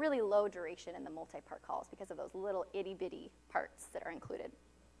the really low duration in the multi-part calls, because of those little itty-bitty parts that are included.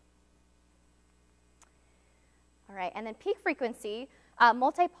 All right, and then peak frequency.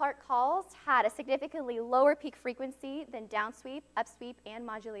 Multi-part calls had a significantly lower peak frequency than downsweep, upsweep, and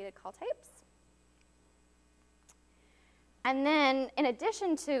modulated call types. And then, in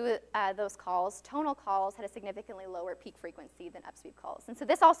addition to those calls, tonal calls had a significantly lower peak frequency than upsweep calls. And so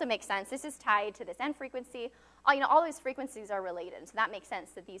this also makes sense. This is tied to this end frequency. All these frequencies are related, and so that makes sense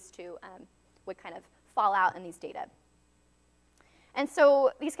that these two would kind of fall out in these data. And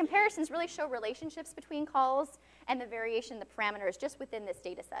so these comparisons really show relationships between calls and the variation in the parameters just within this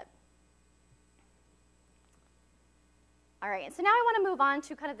data set. All right, and so now I want to move on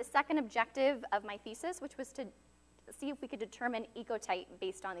to kind of the second objective of my thesis, which was to see if we could determine ecotype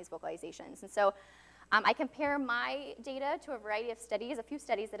based on these vocalizations. And so I compare my data to a variety of studies, a few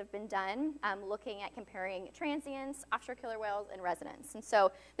studies that have been done looking at comparing transients, offshore killer whales, and residents. And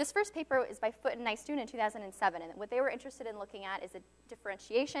so this first paper is by Foote and Nystuen in 2007, and what they were interested in looking at is a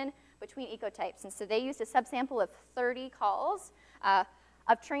differentiation between ecotypes. And so they used a subsample of 30 calls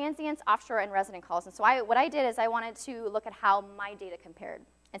of transients, offshore, and resident calls. And so what I did is I wanted to look at how my data compared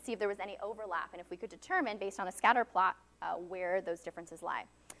and see if there was any overlap, and if we could determine, based on a scatter plot, where those differences lie.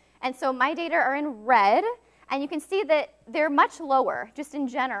 And so my data are in red, and you can see that they're much lower, just in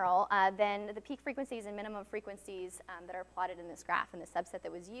general, than the peak frequencies and minimum frequencies that are plotted in this graph in the subset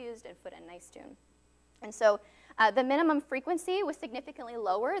that was used in Foote and Nystuen. And so the minimum frequency was significantly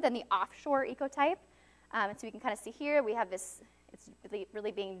lower than the offshore ecotype. And so we can kind of see here, we have this, it's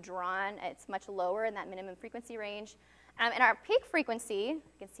really being drawn, it's much lower in that minimum frequency range. And our peak frequency, you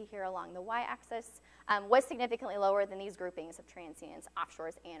can see here along the y-axis, was significantly lower than these groupings of transients,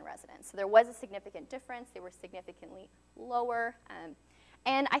 offshores, and residents. So there was a significant difference. They were significantly lower.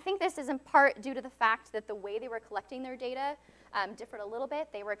 And I think this is in part due to the fact that the way they were collecting their data differed a little bit.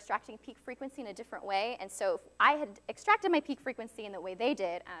 They were extracting peak frequency in a different way. And so if I had extracted my peak frequency in the way they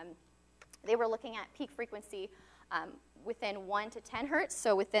did, they were looking at peak frequency within 1 to 10 hertz,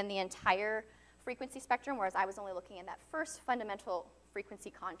 so within the entire frequency spectrum, whereas I was only looking at that first fundamental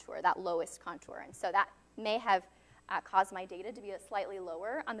frequency contour, that lowest contour. And so that may have caused my data to be slightly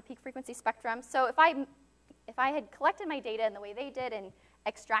lower on the peak frequency spectrum. So if I had collected my data in the way they did and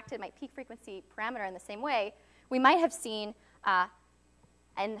extracted my peak frequency parameter in the same way, we might have seen kind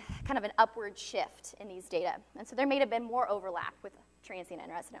of an upward shift in these data. And so there may have been more overlap with transient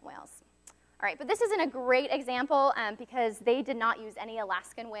and resident whales. All right, but this isn't a great example because they did not use any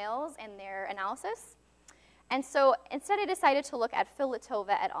Alaskan whales in their analysis. And so instead I decided to look at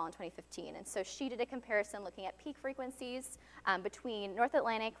Filatova et al. In 2015. And so she did a comparison looking at peak frequencies between North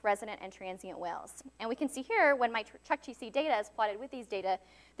Atlantic, resident, and transient whales. And we can see here, when my Chukchi Sea data is plotted with these data,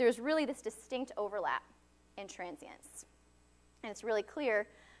 there's really this distinct overlap in transients. And it's really clear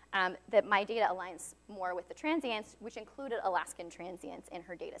that my data aligns more with the transients, which included Alaskan transients in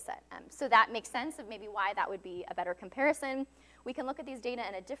her data set. So that makes sense of maybe why that would be a better comparison. We can look at these data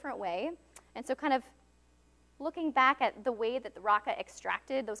in a different way. And so kind of looking back at the way that the ROCA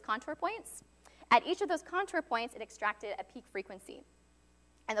extracted those contour points, At each of those contour points, it extracted a peak frequency.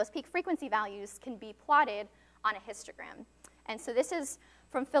 And those peak frequency values can be plotted on a histogram. And so this is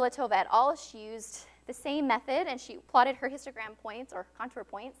from Filatova et al. She used the same method, and she plotted her histogram points, or contour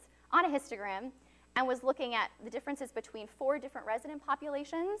points, on a histogram, and was looking at the differences between 4 different resident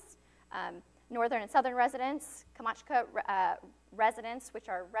populations, northern and southern residents, Kamchatka residents, which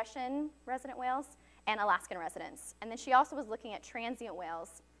are Russian resident whales, and Alaskan residents. And then she also was looking at transient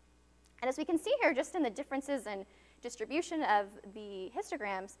whales. And as we can see here, just in the differences in distribution of the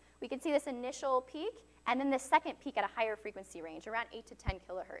histograms, we can see this initial peak, and then this second peak at a higher frequency range, around 8 to 10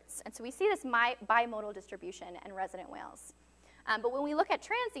 kilohertz. And so we see this bimodal distribution in resident whales. But when we look at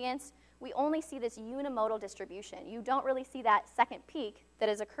transients, we only see this unimodal distribution. You don't really see that second peak that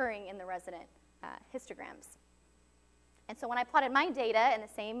is occurring in the resident histograms. And so when I plotted my data in the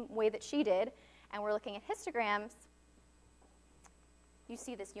same way that she did, and we're looking at histograms, you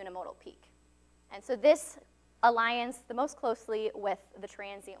see this unimodal peak. And so this aligns the most closely with the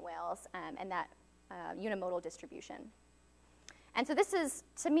transient whales and that unimodal distribution. And so this is,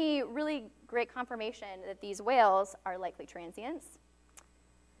 to me, really great confirmation that these whales are likely transients.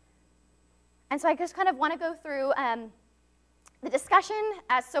 And so I just kind of want to go through the discussion.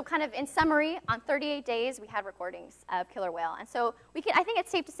 So kind of in summary, on 38 days, we had recordings of killer whale. And so I think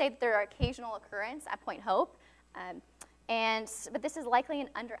it's safe to say that there are occasional occurrence at Point Hope. But this is likely an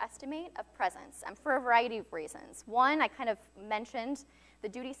underestimate of presence for a variety of reasons. One, I kind of mentioned the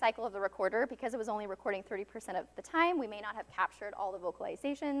duty cycle of the recorder. Because it was only recording 30% of the time, we may not have captured all the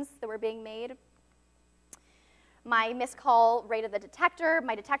vocalizations that were being made. My missed call rate of the detector,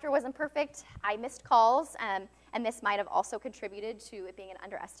 my detector wasn't perfect. I missed calls, and this might have also contributed to it being an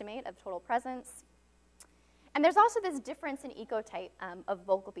underestimate of total presence. And there's also this difference in ecotype of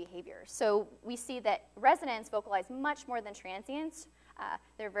vocal behavior. So we see that residents vocalize much more than transients.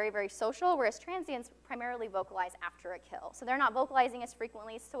 They're very, very social, whereas transients primarily vocalize after a kill. So they're not vocalizing as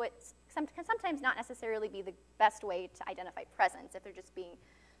frequently, so it can sometimes not necessarily be the best way to identify presence if they're just being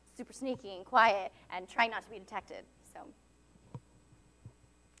super sneaky and quiet and trying not to be detected. So,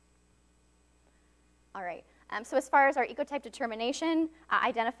 all right. So as far as our ecotype determination,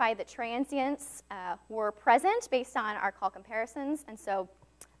 identified that transients were present based on our call comparisons, and so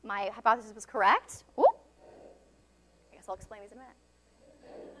my hypothesis was correct. Ooh. I guess I'll explain these in a minute.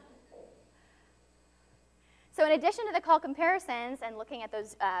 So in addition to the call comparisons and looking at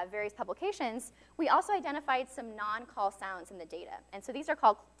those various publications, we also identified some non-call sounds in the data. And so these are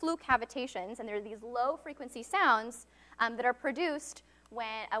called fluke habitations, and they're these low-frequency sounds that are produced when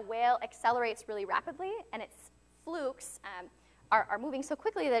a whale accelerates really rapidly, and its flukes are moving so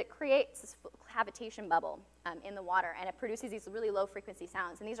quickly that it creates this habitation bubble in the water, and it produces these really low-frequency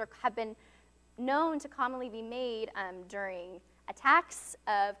sounds. And these have been known to commonly be made during attacks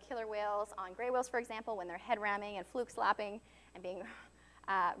of killer whales on gray whales, for example, when they're head ramming and fluke slapping and being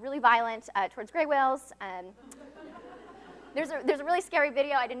really violent towards gray whales. There's a really scary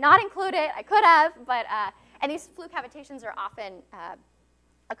video. I did not include it. I could have, but and these fluke habitations are often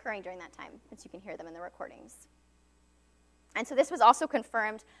occurring during that time, as you can hear them in the recordings. And so this was also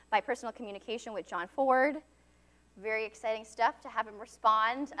confirmed by personal communication with John Ford. Very exciting stuff to have him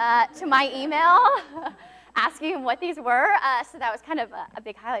respond to my email asking him what these were. So that was kind of a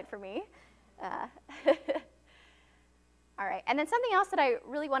big highlight for me. All right, and then something else that I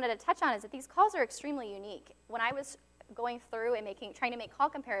really wanted to touch on is that these calls are extremely unique. When I was going through and trying to make call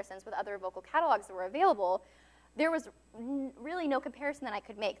comparisons with other vocal catalogs that were available, there was really no comparison that I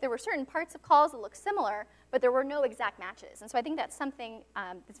could make. There were certain parts of calls that looked similar, but there were no exact matches. And so I think that's something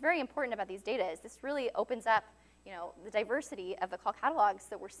that's very important about these data, is this really opens up the diversity of the call catalogs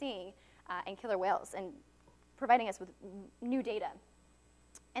that we're seeing in killer whales and providing us with new data.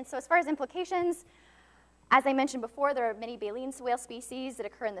 And so as far as implications, as I mentioned before, there are many baleen whale species that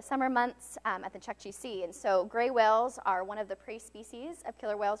occur in the summer months at the Chukchi Sea. And so gray whales are one of the prey species of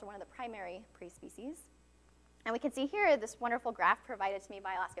killer whales, or one of the primary prey species. And we can see here this wonderful graph provided to me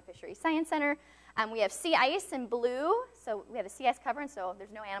by Alaska Fisheries Science Center. We have sea ice in blue, so we have a sea ice cover, and so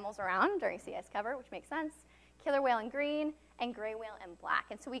there's no animals around during sea ice cover, which makes sense. Killer whale in green, and gray whale in black.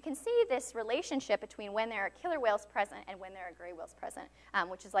 And so we can see this relationship between when there are killer whales present and when there are gray whales present,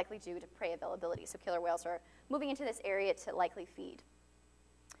 which is likely due to prey availability. So killer whales are moving into this area to likely feed.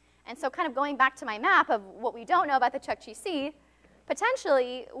 And so kind of going back to my map of what we don't know about the Chukchi Sea,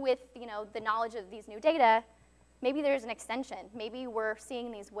 potentially with the knowledge of these new data, maybe there's an extension. Maybe we're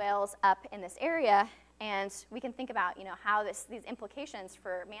seeing these whales up in this area, and we can think about how these implications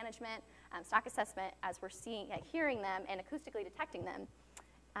for management, stock assessment, as we're hearing them and acoustically detecting them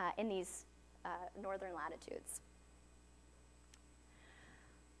in these northern latitudes.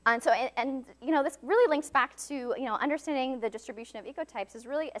 And so, you know, this really links back to, you know, understanding the distribution of ecotypes is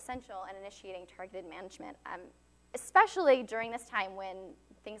really essential in initiating targeted management, especially during this time when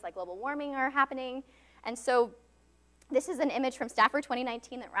things like global warming are happening. And so this is an image from Stafford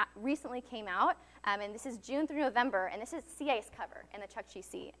 2019 that recently came out, and this is June through November, and this is sea ice cover in the Chukchi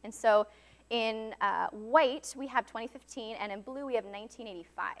Sea. And so in white, we have 2015, and in blue, we have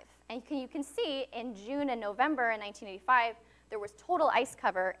 1985. And you can see in June and November in 1985, there was total ice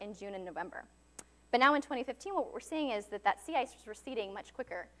cover in June and November. But now in 2015, what we're seeing is that that sea ice is receding much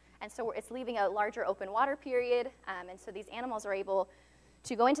quicker. And so it's leaving a larger open water period. And so these animals are able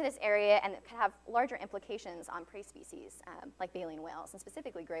to go into this area, and it can have larger implications on prey species, like baleen whales, and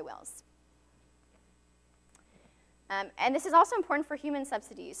specifically gray whales. And this is also important for human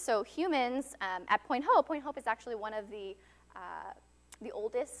subsidies. So humans at Point Hope is actually one of the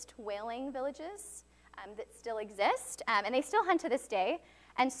oldest whaling villages that still exist, and they still hunt to this day.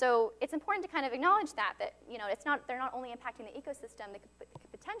 And so it's important to kind of acknowledge that you know, they're not only impacting the ecosystem, they could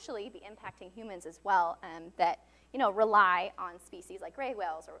potentially be impacting humans as well, that, you know, rely on species like gray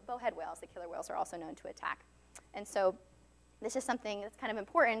whales or bowhead whales. The killer whales are also known to attack. And so this is something that's kind of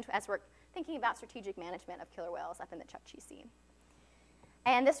important as we're thinking about strategic management of killer whales up in the Chukchi Sea.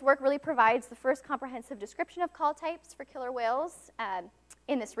 And this work really provides the first comprehensive description of call types for killer whales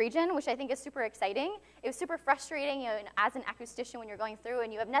in this region, which I think is super exciting. It was super frustrating, you know, as an acoustician when you're going through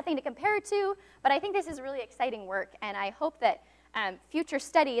and you have nothing to compare it to, but I think this is really exciting work, and I hope that future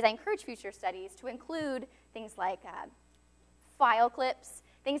studies, I encourage future studies to include things like file clips,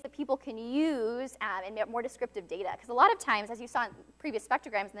 things that people can use and more descriptive data. Because a lot of times, as you saw in previous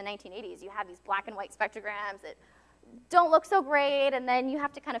spectrograms in the 1980s, you have these black and white spectrograms that don't look so great, and then you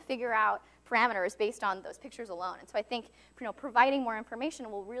have to kind of figure out parameters based on those pictures alone. And so I think, you know, providing more information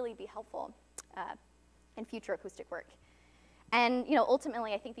will really be helpful in future acoustic work. And, you know,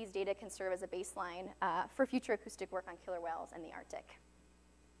 ultimately, I think these data can serve as a baseline for future acoustic work on killer whales in the Arctic.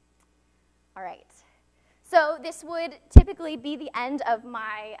 All right. So this would typically be the end of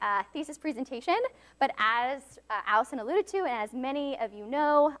my thesis presentation, but as Allison alluded to, and as many of you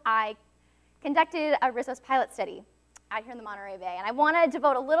know, I conducted a Rizzo's pilot study out here in the Monterey Bay, and I want to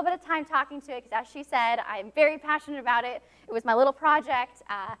devote a little bit of time talking to it, because as she said, I'm very passionate about it. It was my little project,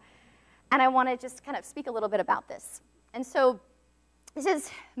 and I want to just kind of speak a little bit about this. And so this is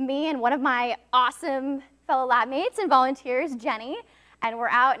me and one of my awesome fellow lab mates and volunteers, Jenny, and we're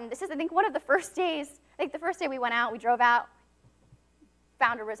out, and this is, I think, one of the first days. I think the first day we went out, we drove out,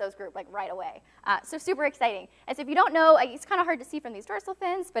 found a Rizzo's group like right away. So super exciting. And so if you don't know, it's kind of hard to see from these dorsal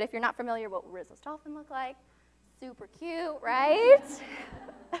fins, but if you're not familiar with what Rizzo's dolphin look like, super cute, right?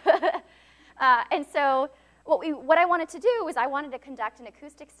 And so what I wanted to do was I wanted to conduct an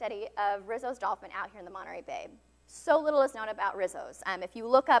acoustic study of Rizzo's dolphin out here in the Monterey Bay. So little is known about Rizzo's. If you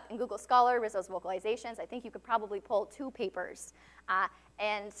look up in Google Scholar Rizzo's vocalizations, I think you could probably pull 2 papers.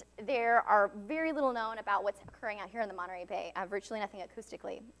 And there are very little known about what's occurring out here in the Monterey Bay, virtually nothing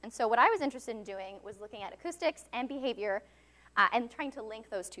acoustically. And so what I was interested in doing was looking at acoustics and behavior and trying to link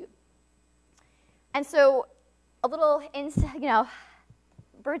those two. And so a little,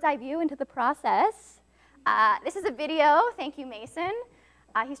 bird's eye view into the process. This is a video, thank you, Mason.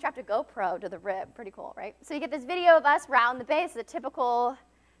 He strapped a GoPro to the rib, pretty cool, right? So you get this video of us round the bay. It's a typical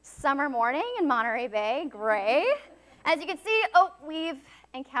summer morning in Monterey Bay, gray. As you can see, we've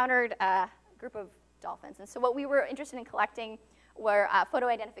encountered a group of dolphins. And so what we were interested in collecting were photo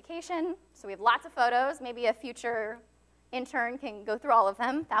identification. So we have lots of photos. Maybe a future intern can go through all of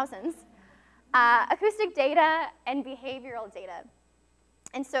them, thousands. Acoustic data and behavioral data.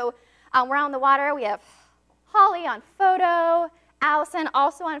 And so we're out on the water. We have Holly on photo, Allison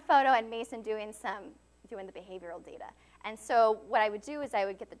also on photo, and Mason doing the behavioral data. And so what I would do is I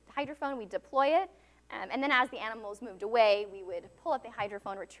would get the hydrophone, we'd deploy it, and then as the animals moved away, we would pull up the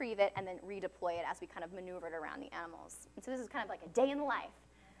hydrophone, retrieve it, and then redeploy it as we kind of maneuvered around the animals. And so this is kind of like a day in the life.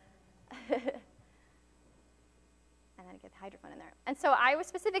 And then get the hydrophone in there. And so I was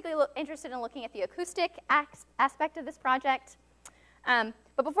specifically interested in looking at the acoustic aspect of this project.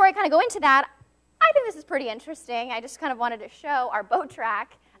 But before I kind of go into that, I think this is pretty interesting. I just kind of wanted to show our boat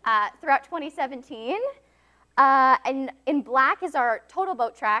track throughout 2017. And in black is our total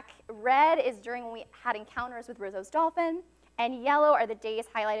boat track. Red is during when we had encounters with Rizzo's dolphin. And yellow are the days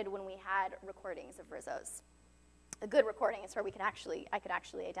highlighted when we had recordings of Rizzo's. A good recording is where I could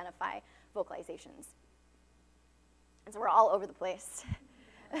actually identify vocalizations. And so we're all over the place.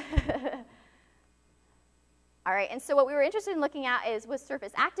 All right, and so what we were interested in looking at was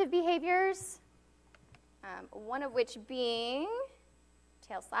surface active behaviors, one of which being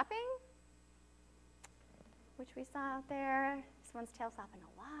tail slapping, which we saw out there. This one's tail flopping a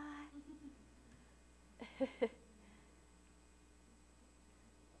lot.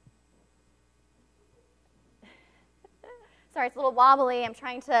 Sorry, it's a little wobbly. I'm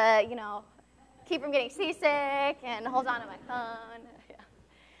trying to, keep from getting seasick and hold on to my phone. Yeah.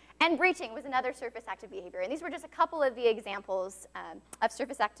 And breaching was another surface active behavior. And these were just a couple of the examples of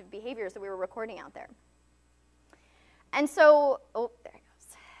surface active behaviors that we were recording out there. And so, oh, there it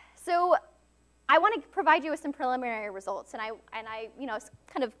goes. So I want to provide you with some preliminary results. And I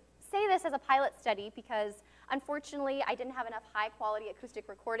kind of say this as a pilot study because, unfortunately, I didn't have enough high-quality acoustic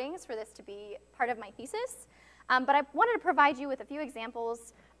recordings for this to be part of my thesis. But I wanted to provide you with a few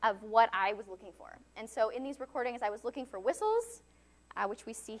examples of what I was looking for. And so in these recordings, I was looking for whistles, which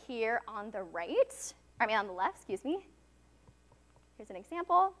we see here on the on the left, excuse me. Here's an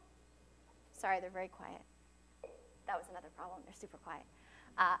example. Sorry, they're very quiet. That was another problem. They're super quiet.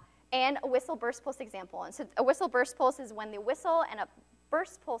 And a whistle burst pulse example. And so a whistle burst pulse is when the whistle and a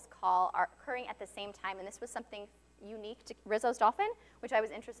burst pulse call are occurring at the same time. And this was something unique to Rizzo's dolphin, which I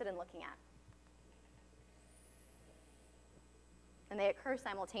was interested in looking at. And they occur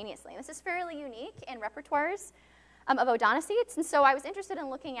simultaneously. And this is fairly unique in repertoires of odontocetes. And so I was interested in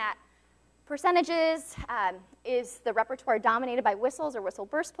looking at percentages. Is the repertoire dominated by whistles or whistle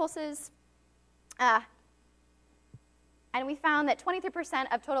burst pulses? And we found that 23%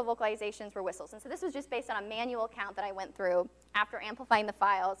 of total vocalizations were whistles. And so this was just based on a manual count that I went through after amplifying the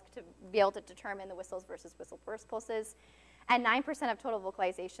files to be able to determine the whistles versus whistle burst pulses. And 9% of total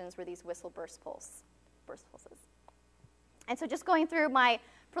vocalizations were these whistle burst pulses. And so just going through my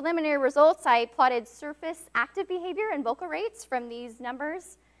preliminary results, I plotted surface active behavior and vocal rates from these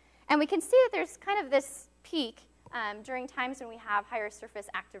numbers. And we can see that there's kind of this peak during times when we have higher surface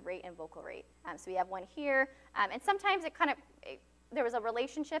active rate and vocal rate. So we have one here. And sometimes there was a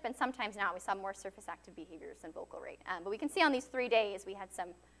relationship, and sometimes not. We saw more surface active behaviors than vocal rate. But we can see on these 3 days, we had some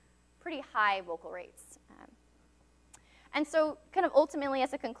pretty high vocal rates. And so kind of ultimately,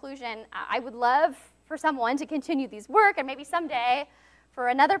 as a conclusion, I would love for someone to continue these work, and maybe someday for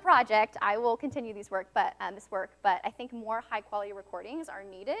another project, I will continue this work, but I think more high-quality recordings are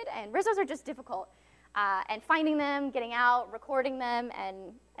needed, and Rizzo's are just difficult. And finding them, getting out, recording them,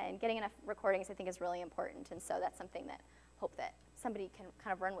 and getting enough recordings, I think, is really important. And so that's something that I hope that somebody can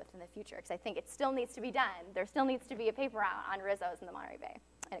kind of run with in the future, because I think it still needs to be done. There still needs to be a paper out on Rizzo's in the Monterey Bay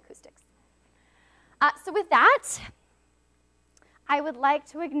and acoustics. So with that, I would like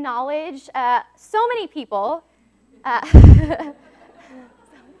to acknowledge so many people.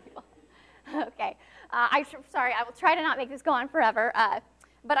 Okay. Sorry, I will try to not make this go on forever.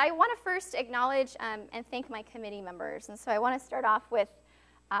 But I want to first acknowledge and thank my committee members. And so I want to start off with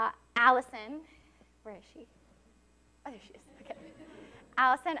Allison. Where is she? Oh, there she is. Okay.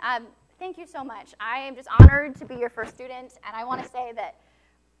 Allison, thank you so much. I am just honored to be your first student. And I want to say that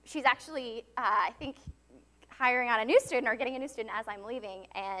she's actually, I think, hiring on a new student or getting a new student as I'm leaving.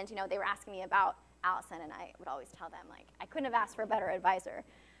 And, they were asking me about Allison. And I would always tell them, like, I couldn't have asked for a better advisor.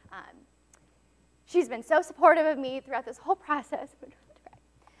 She's been so supportive of me throughout this whole process.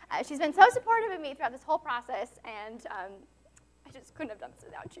 She's been so supportive of me throughout this whole process, and I just couldn't have done this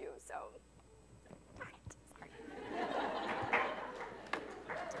without you, so sorry.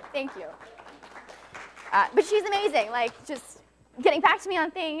 Thank you. But she's amazing, like just getting back to me on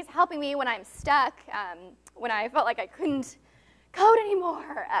things, helping me when I'm stuck, when I felt like I couldn't code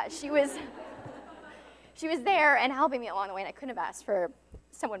anymore. She was there and helping me along the way, and I couldn't have asked for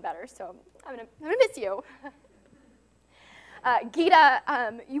someone better, so I'm gonna miss you. Gita,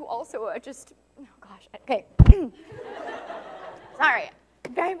 you also are just, oh gosh, okay. Sorry,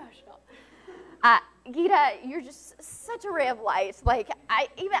 very emotional. Gita, you're just such a ray of light. Like,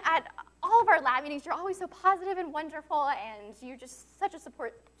 even at all of our lab meetings, you're always so positive and wonderful, and you're just such a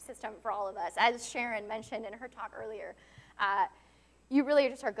support system for all of us. As Sharon mentioned in her talk earlier, you really are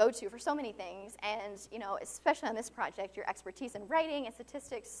just our go-to for so many things, and especially on this project, your expertise in writing and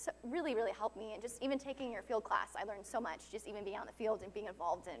statistics really, really helped me. And just even taking your field class, I learned so much, just even being on the field and being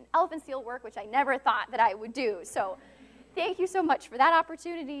involved in elephant seal work, which I never thought that I would do. So thank you so much for that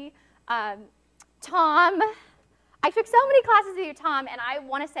opportunity. Tom, I took so many classes with you, Tom, and I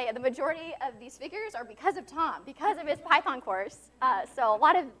want to say the majority of these figures are because of Tom, because of his Python course. So a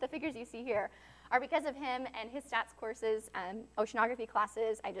lot of the figures you see here are because of him and his stats courses and oceanography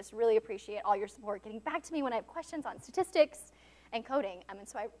classes. I just really appreciate all your support, getting back to me when I have questions on statistics and coding. And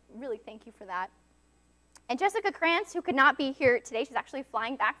so I really thank you for that. And Jessica Krantz, who could not be here today, she's actually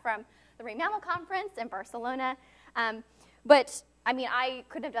flying back from the Marine Mammal Conference in Barcelona. But I mean, I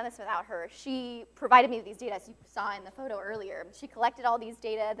couldn't have done this without her. She provided me with these data, as you saw in the photo earlier. She collected all these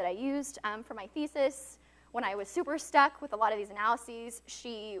data that I used for my thesis. when I was super stuck with a lot of these analyses,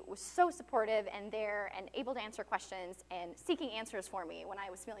 she was so supportive and there and able to answer questions and seeking answers for me when I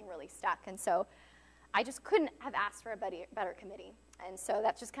was feeling really stuck. And so I just couldn't have asked for a better committee. And so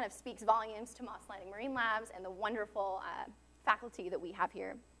that just kind of speaks volumes to Moss Landing Marine Labs and the wonderful faculty that we have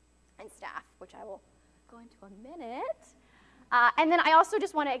here and staff, which I will go into a minute. And then I also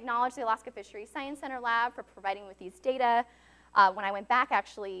just want to acknowledge the Alaska Fisheries Science Center Lab for providing with these data. When I went back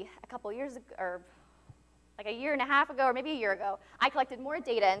actually a couple years ago, or like a year and a half ago, or maybe a year ago, I collected more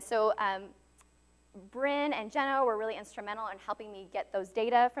data. And so Bryn and Jenna were really instrumental in helping me get those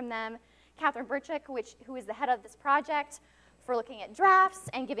data from them. Catherine Burchick, who is the head of this project, for looking at drafts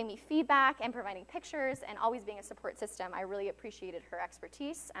and giving me feedback and providing pictures and always being a support system. I really appreciated her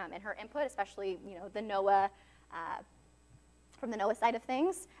expertise and her input, especially the NOAA, from the NOAA side of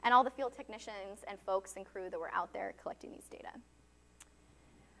things, and all the field technicians and folks and crew that were out there collecting these data.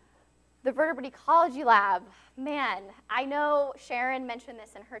 The Vertebrate Ecology Lab, man, I know Sharon mentioned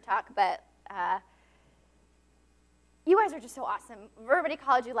this in her talk, but you guys are just so awesome. Vertebrate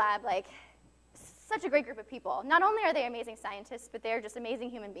Ecology Lab, like, such a great group of people. Not only are they amazing scientists, but they're just amazing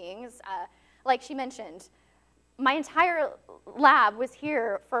human beings. Like she mentioned, my entire lab was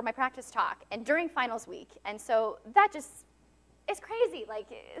here for my practice talk and during finals week, and so that just is crazy. Like,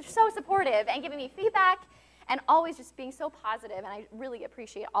 so supportive and giving me feedback and always just being so positive, and I really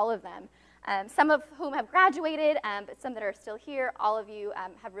appreciate all of them. Some of whom have graduated, but some that are still here. All of you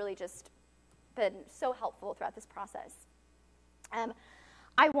have really just been so helpful throughout this process.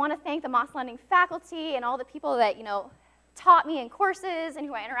 I want to thank the Moss Landing faculty and all the people that taught me in courses and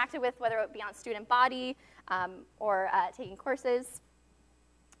who I interacted with, whether it be on student body or taking courses.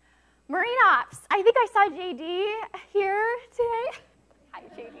 Marine Ops, I think I saw JD here today. Hi,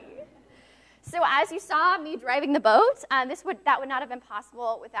 JD. So as you saw me driving the boat, that would not have been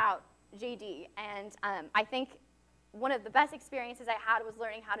possible without JD. And I think one of the best experiences I had was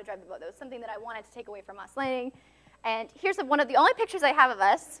learning how to drive the boat. That was something that I wanted to take away from Moss Landing. And here's one of the only pictures I have of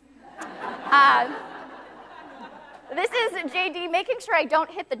us. This is JD making sure I don't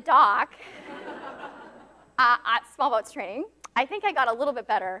hit the dock at small boats training. I think I got a little bit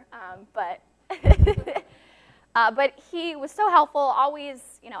better, but he was so helpful,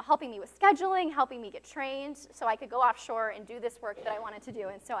 always helping me with scheduling, helping me get trained so I could go offshore and do this work that I wanted to do.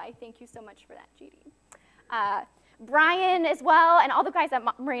 And so I thank you so much for that, JD. Brian as well, and all the guys at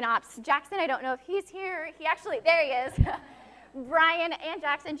Marine Ops. Jackson, I don't know if he's here. There he is. Brian and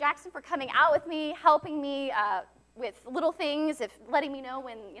Jackson for coming out with me, helping me with little things, letting me know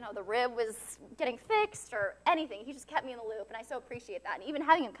when the rib was getting fixed or anything. He just kept me in the loop, and I so appreciate that. And even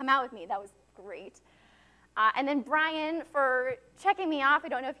having him come out with me, that was great. And then Brian for checking me off. I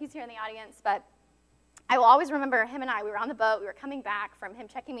don't know if he's here in the audience, but I will always remember him and I. We were on the boat. We were coming back from him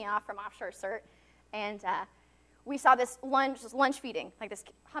checking me off from offshore cert, and we saw this lunch feeding, like this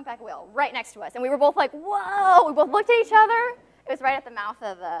humpback whale, right next to us. And we were both like, whoa! We both looked at each other. It was right at the mouth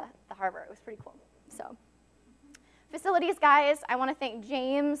of the harbor. It was pretty cool. So, facilities guys, I want to thank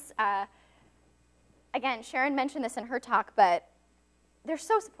James. Again, Sharon mentioned this in her talk, but they're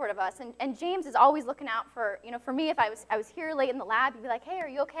so supportive of us. And James is always looking out for, for me, if I was here late in the lab, he'd be like, hey, are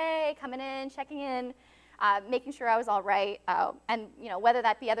you okay? Coming in, checking in, making sure I was all right. And, whether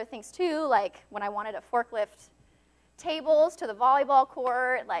that be other things too, like when I wanted to forklift tables to the volleyball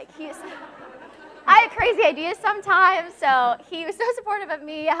court, like I had crazy ideas sometimes, so he was so supportive of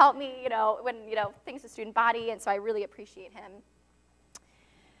me, helped me, when, things with student body, and so I really appreciate him.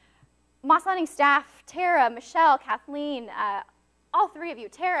 Moss Landing staff, Tara, Michelle, Kathleen, all three of you.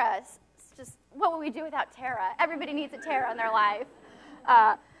 Tara, it's just, what would we do without Tara? Everybody needs a Tara in their life.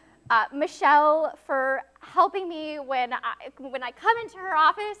 Michelle for helping me when I come into her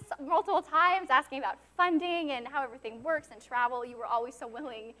office multiple times, asking about funding and how everything works and travel. You were always so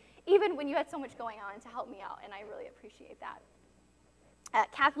willing, even when you had so much going on, to help me out, and I really appreciate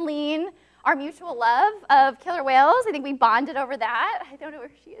that. Kathleen, our mutual love of killer whales. I think we bonded over that. I don't know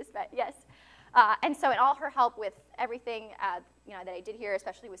where she is, but yes. And so, and all her help with everything that I did here,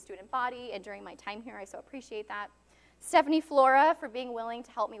 especially with student body and during my time here, I so appreciate that. Stephanie Flora for being willing to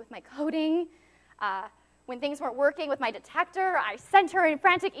help me with my coding. When things weren't working with my detector, I sent her a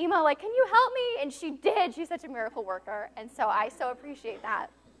frantic email like, can you help me? And she did. She's such a miracle worker, and so I so appreciate that.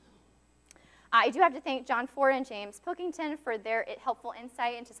 I do have to thank John Ford and James Pilkington for their helpful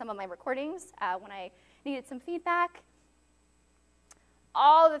insight into some of my recordings when I needed some feedback.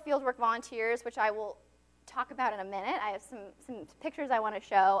 All the fieldwork volunteers, which I will talk about in a minute. I have some pictures I want to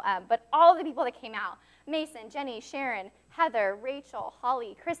show, but all of the people that came out, Mason, Jenny, Sharon, Heather, Rachel,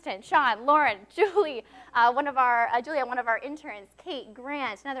 Holly, Kristen, Sean, Lauren, Julia, one of our interns, Kate,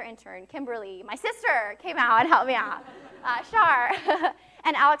 Grant, another intern, Kimberly, my sister came out and helped me out, Shar,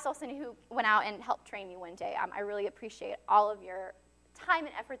 and Alex Olson, who went out and helped train me one day. I really appreciate all of your time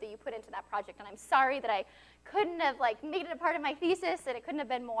and effort that you put into that project, and I'm sorry that I couldn't have made it a part of my thesis, and it couldn't have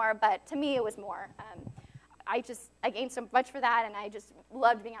been more, but to me it was more. I gained so much for that, and I just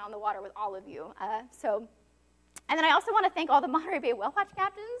loved being out on the water with all of you. And then I also want to thank all the Monterey Bay Whale Watch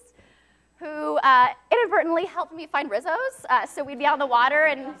captains who inadvertently helped me find Rizzos. So we'd be out on the water,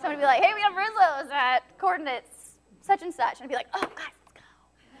 and somebody would be like, hey, we have Rizzos at coordinates such and such. And I'd be like, oh, guys, let's go.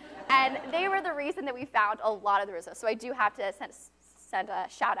 And they were the reason that we found a lot of the Rizzos. So I do have to send a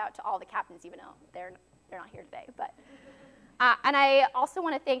shout out to all the captains, even though they're not here today. But and I also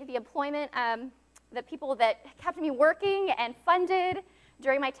want to thank the employment, the people that kept me working and funded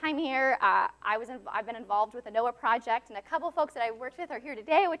during my time here. I've been involved with the NOAA project, and a couple of folks that I worked with are here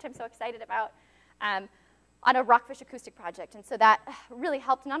today, which I'm so excited about, on a rockfish acoustic project. And so that really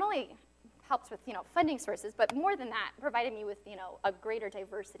helped, not only helps with funding sources, but more than that, provided me with a greater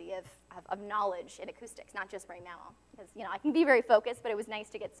diversity of knowledge in acoustics, not just marine mammal. Because I can be very focused, but it was nice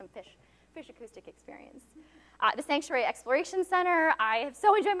to get some fish acoustic experience. The Sanctuary Exploration Center, I have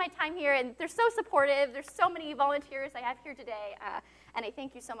so enjoyed my time here, and they're so supportive. There's so many volunteers I have here today, and I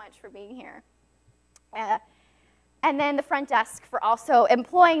thank you so much for being here. And then the front desk for also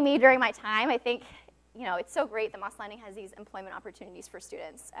employing me during my time. I think it's so great that Moss Landing has these employment opportunities for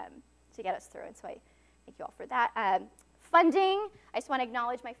students to get us through, and so I thank you all for that. Funding, I just want to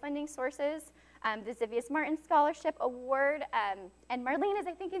acknowledge my funding sources. The Zivius Martin Scholarship Award, and Marlene is,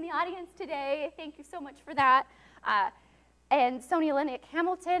 I think, in the audience today. Thank you so much for that. And Sonia Linick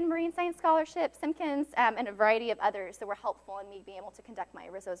Hamilton Marine Science Scholarship, Simpkins, and a variety of others that were helpful in me being able to conduct my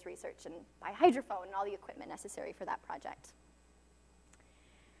Rizzos research and buy hydrophone and all the equipment necessary for that project.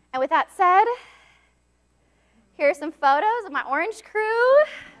 And with that said, here are some photos of my orange crew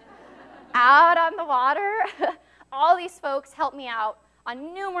out on the water. All these folks helped me out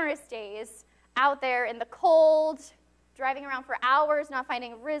on numerous days out there in the cold, driving around for hours, not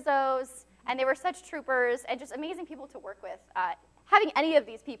finding Rizzos, and they were such troopers and just amazing people to work with. Having any of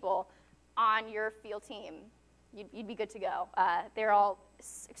these people on your field team, you'd be good to go. They're all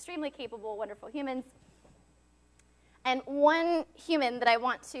extremely capable, wonderful humans. And one human that I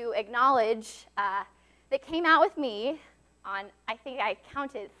want to acknowledge that came out with me on, I think I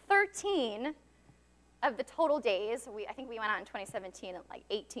counted 13 of the total days. I think we went out in 2017 at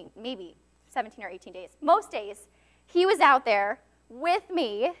 18, maybe 17 or 18 days. Most days, he was out there with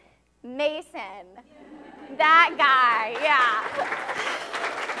me, Mason, that guy, yeah.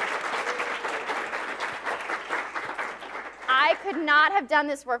 I could not have done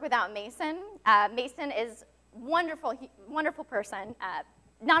this work without Mason. Mason is wonderful person,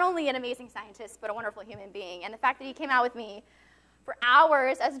 not only an amazing scientist, but a wonderful human being. And the fact that he came out with me for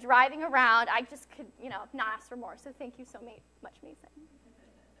hours as driving around, I just could, not ask for more. So thank you so much, Mason.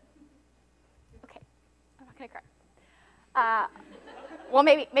 Okay, I'm not gonna cry. Well,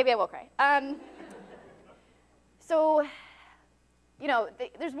 maybe I will cry. So,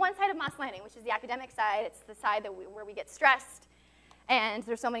 there's one side of Moss Landing, which is the academic side. It's the side where we get stressed, and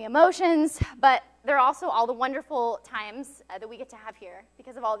there's so many emotions. But there are also all the wonderful times that we get to have here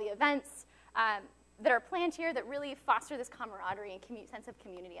because of all the events that are planned here that really foster this camaraderie and sense of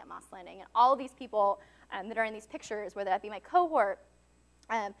community at Moss Landing. And all of these people that are in these pictures, whether that be my cohort,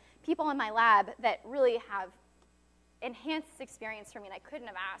 people in my lab that really have enhanced this experience for me, and I couldn't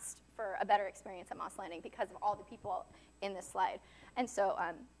have asked for a better experience at Moss Landing because of all the people in this slide. And so,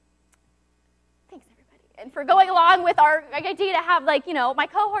 thanks everybody. And for going along with our idea to have my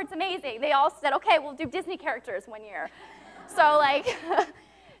cohort's amazing. They all said, okay, we'll do Disney characters one year. So I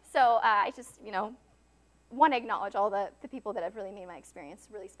just, want to acknowledge all the people that have really made my experience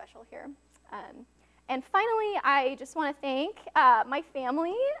really special here. And finally, I just want to thank my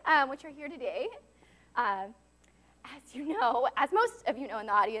family, which are here today. As you know, as most of you know in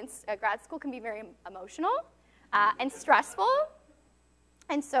the audience, grad school can be very emotional and stressful.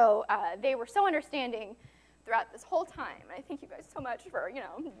 And so they were so understanding throughout this whole time. And I thank you guys so much for,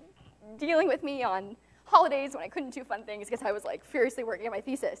 dealing with me on holidays when I couldn't do fun things because I was furiously working on my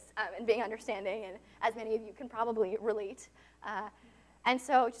thesis and being understanding, and as many of you can probably relate. And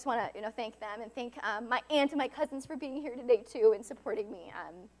so I just want to thank them and thank my aunt and my cousins for being here today too and supporting me.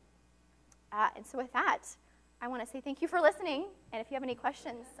 And so with that, I want to say thank you for listening, and if you have any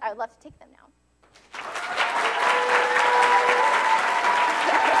questions, I would love to take them now.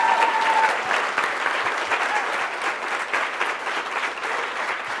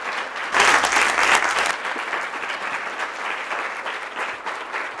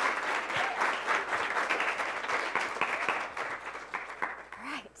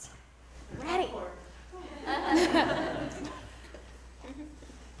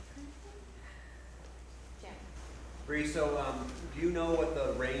 Bree, so do you know what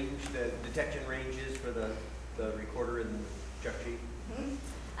the range, the detection range is for the recorder in Chukchi? Mm-hmm.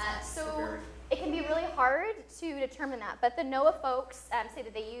 So it can be really hard to determine that, but the NOAA folks say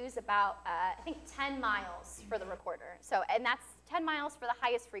that they use about, I think, 10 miles for the recorder. So, and that's 10 miles for the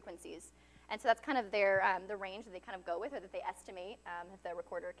highest frequencies. And so that's kind of their, the range that they kind of go with, or that they estimate that the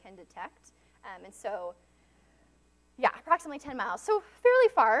recorder can detect. And so, yeah, approximately 10 miles. So fairly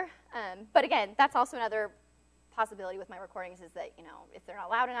far. But again, that's also another possibility with my recordings, is that, you know, if they're not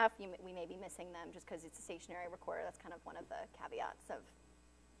loud enough, we may be missing them just because it's a stationary recorder. That's kind of one of the caveats of.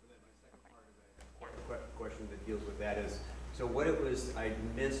 So then my second part of that question that deals with that is, so what it was, I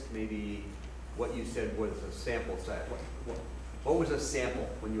missed maybe what you said was a sample set. What was a sample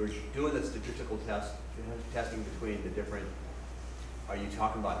when you were doing the statistical testing between the different, are you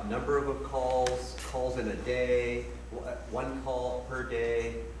talking about number of calls in a day, one call per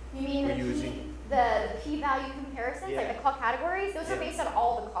day? You mean the p-value comparisons, like the call categories? Those are based on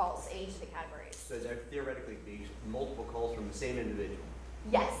all the calls in each of the categories. So they're theoretically based multiple calls from the same individual?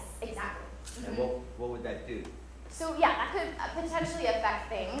 Yes, exactly. And what would that do? So yeah, that could potentially affect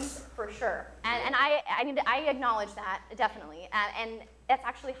things for sure, and I acknowledge that definitely, and that's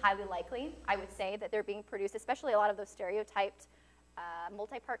actually highly likely. I would say that they're being produced, especially a lot of those stereotyped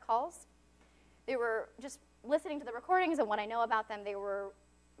multi-part calls. They were just listening to the recordings, and what I know about them, they were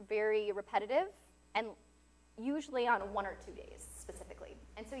very repetitive, and usually on 1 or 2 days specifically.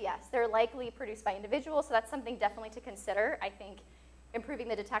 And so yes, they're likely produced by individuals, so that's something definitely to consider. I think improving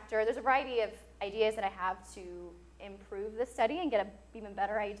the detector, there's a variety of ideas that I have to improve the study and get an even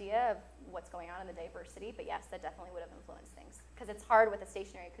better idea of what's going on in the diversity, but yes, that definitely would have influenced things. Because it's hard with a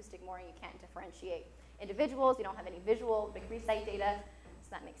stationary acoustic mooring, you can't differentiate individuals, you don't have any visual, big recite data, so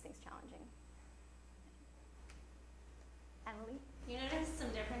that makes things challenging. Emily? You notice some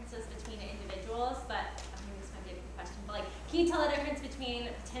differences between individuals, but I mean, this might be a good question, but like, can you tell the difference between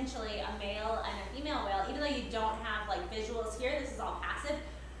potentially a male and a female whale? Even though you don't have like visuals here, this is all passive,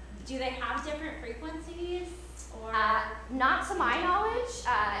 do they have different frequencies? Or? Not to my knowledge.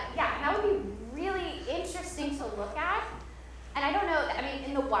 Yeah, that would be really interesting to look at. And I don't know, I mean,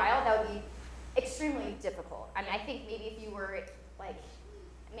 in the wild, that would be extremely difficult. I mean, I think maybe if you were like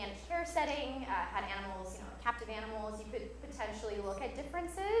managed care setting, had animals, you know, captive animals, you could potentially look at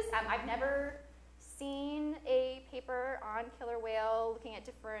differences. I've never seen a paper on killer whale looking at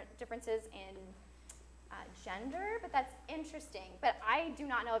differences in gender, but that's interesting. But I do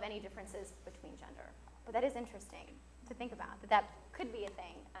not know of any differences between gender. But that is interesting to think about, that could be a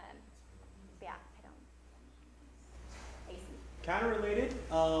thing. Yeah, I don't. AC. Kind of related.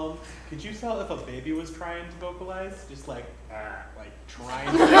 Could you tell if a baby was trying to vocalize? Just like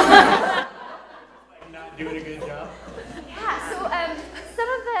trying to, like not doing a good job? Yeah, so some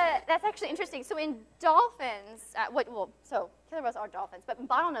of that's actually interesting. So in dolphins, so killer whales are dolphins, but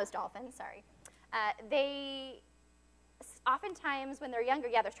bottlenose dolphins, sorry, they oftentimes when they're younger,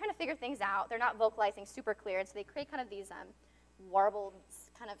 yeah, they're trying to figure things out. They're not vocalizing super clear, and so they create kind of these warbled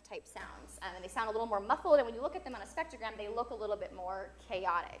kind of type sounds, and they sound a little more muffled, and when you look at them on a spectrogram, they look a little bit more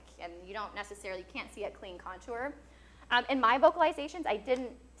chaotic, and you can't see a clean contour. In my vocalizations, I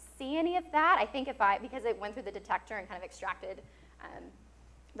didn't see any of that. I think because it went through the detector and kind of extracted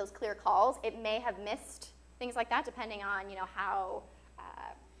those clear calls, it may have missed things like that, depending on, you know, how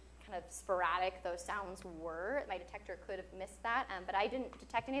kind of sporadic those sounds were. My detector could have missed that, but I didn't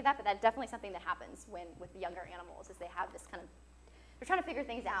detect any of that, but that's definitely something that happens with younger animals, is they have this kind of, they're trying to figure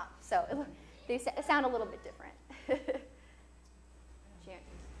things out, so they sound a little bit different.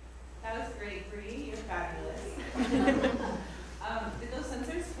 That was great, Bree. You're fabulous. Did those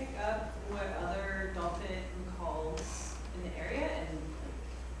sensors pick up what other dolphin calls in the area, and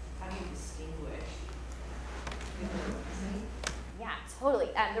how do you distinguish? Yeah, totally.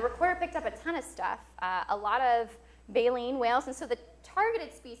 The recorder picked up a ton of stuff, a lot of baleen whales, and so the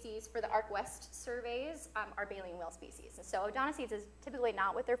targeted species for the ArcWest surveys are baleen whale species. And so Odontocetes is typically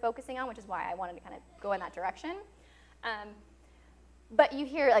not what they're focusing on, which is why I wanted to kind of go in that direction. But you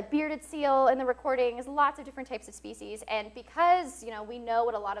hear like bearded seal in the recordings, lots of different types of species, and because, you know, we know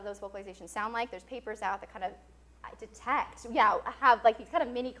what a lot of those vocalizations sound like, there's papers out that kind of have like these kind of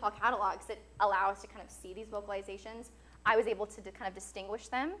mini call catalogs that allow us to kind of see these vocalizations. I was able to kind of distinguish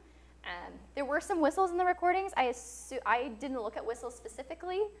them. There were some whistles in the recordings. I didn't look at whistles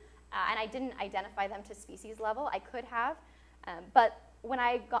specifically, and I didn't identify them to species level. I could have, but when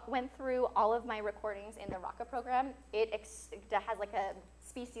I went through all of my recordings in the ROCA program, it has like a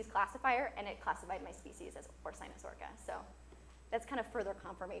species classifier, and it classified my species as Orcinus orca. So that's kind of further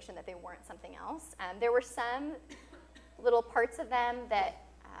confirmation that they weren't something else. There were some little parts of them that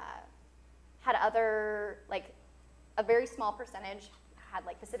had other, like, a very small percentage had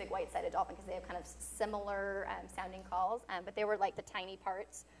like Pacific white-sided dolphin because they have kind of similar sounding calls, but they were like the tiny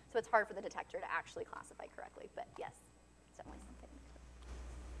parts, so it's hard for the detector to actually classify correctly. But yes, it's definitely something.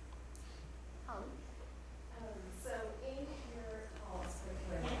 So in your calls for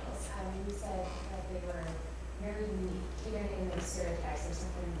killer whales, you said that they were very unique, even in those stereotypes. There's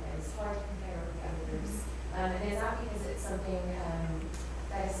something that is hard to compare with the other groups. And it's not because it's something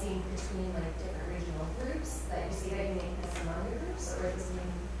that is seen between like different regional groups that you see that uniqueness among the groups, or is it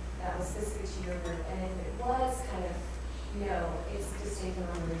something that was specific to your group? And if it was kind of, you know, it's distinct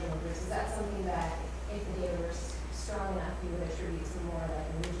among the regional groups, is that something that if the data were strong enough, you would attribute to more like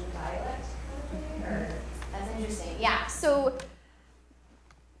a regional dialect kind of thing? Or That's interesting. Yeah. So,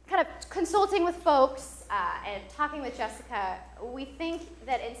 kind of consulting with folks and talking with Jessica, we think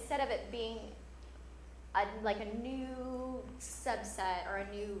that instead of it being like a new subset or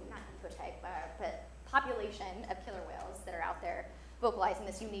a new, not ecotype, but population of killer whales that are out there vocalizing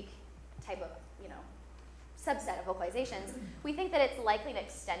this unique type of, you know, subset of vocalizations, we think that it's likely an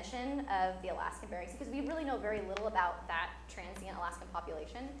extension of the Alaskan Bering Sea because we really know very little about that transient Alaskan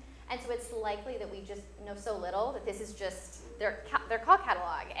population. And so it's likely that we just know so little that this is just their call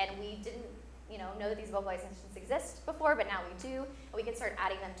catalog, and we didn't, you know that these vocalizations exist before, but now we do, and we can start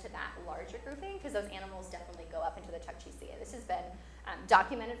adding them to that larger grouping because those animals definitely go up into the Chukchi Sea. This has been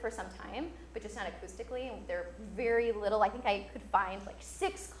documented for some time, but just not acoustically, and they're very little. I think I could find like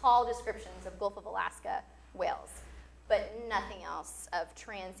 6 call descriptions of Gulf of Alaska whales, but nothing else of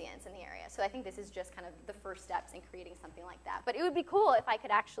transients in the area. So I think this is just kind of the first steps in creating something like that. But it would be cool if I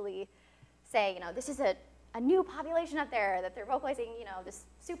could actually say, you know, this is a new population up there that they're vocalizing, you know, this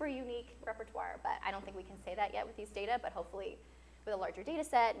super unique repertoire. But I don't think we can say that yet with these data, but hopefully with a larger data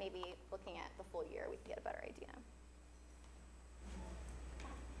set, maybe looking at the full year, we can get a better idea.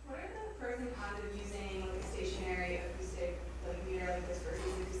 What are the pros and cons of using like a stationary acoustic, like meter like this versus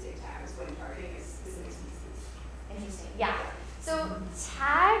acoustic tags when targeting a specific species? Interesting. Yeah. So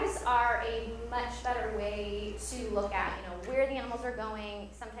tags are a much better way to look at, you know, where the animals are going.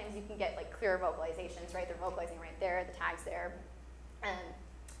 Sometimes you can get like clearer vocalizations, right? They're vocalizing right there, the tag's there.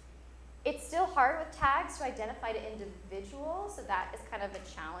 It's still hard with tags to identify the individual, so that is kind of a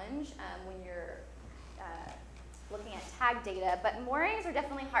challenge when you're looking at tag data. But moorings are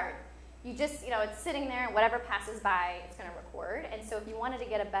definitely hard. You just, you know, it's sitting there, and whatever passes by, it's going to record. And so if you wanted to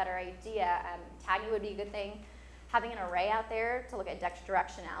get a better idea, tagging would be a good thing. Having an array out there to look at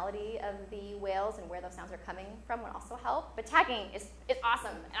directionality of the whales and where those sounds are coming from would also help. But tagging is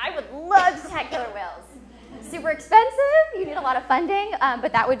awesome, and I would love to tag killer whales. Super expensive, you need a lot of funding,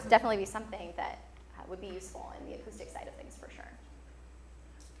 but that would definitely be something that would be useful in the acoustic side of things for sure.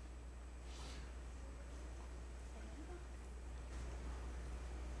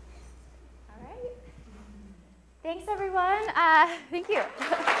 All right. Thanks, everyone. Thank you.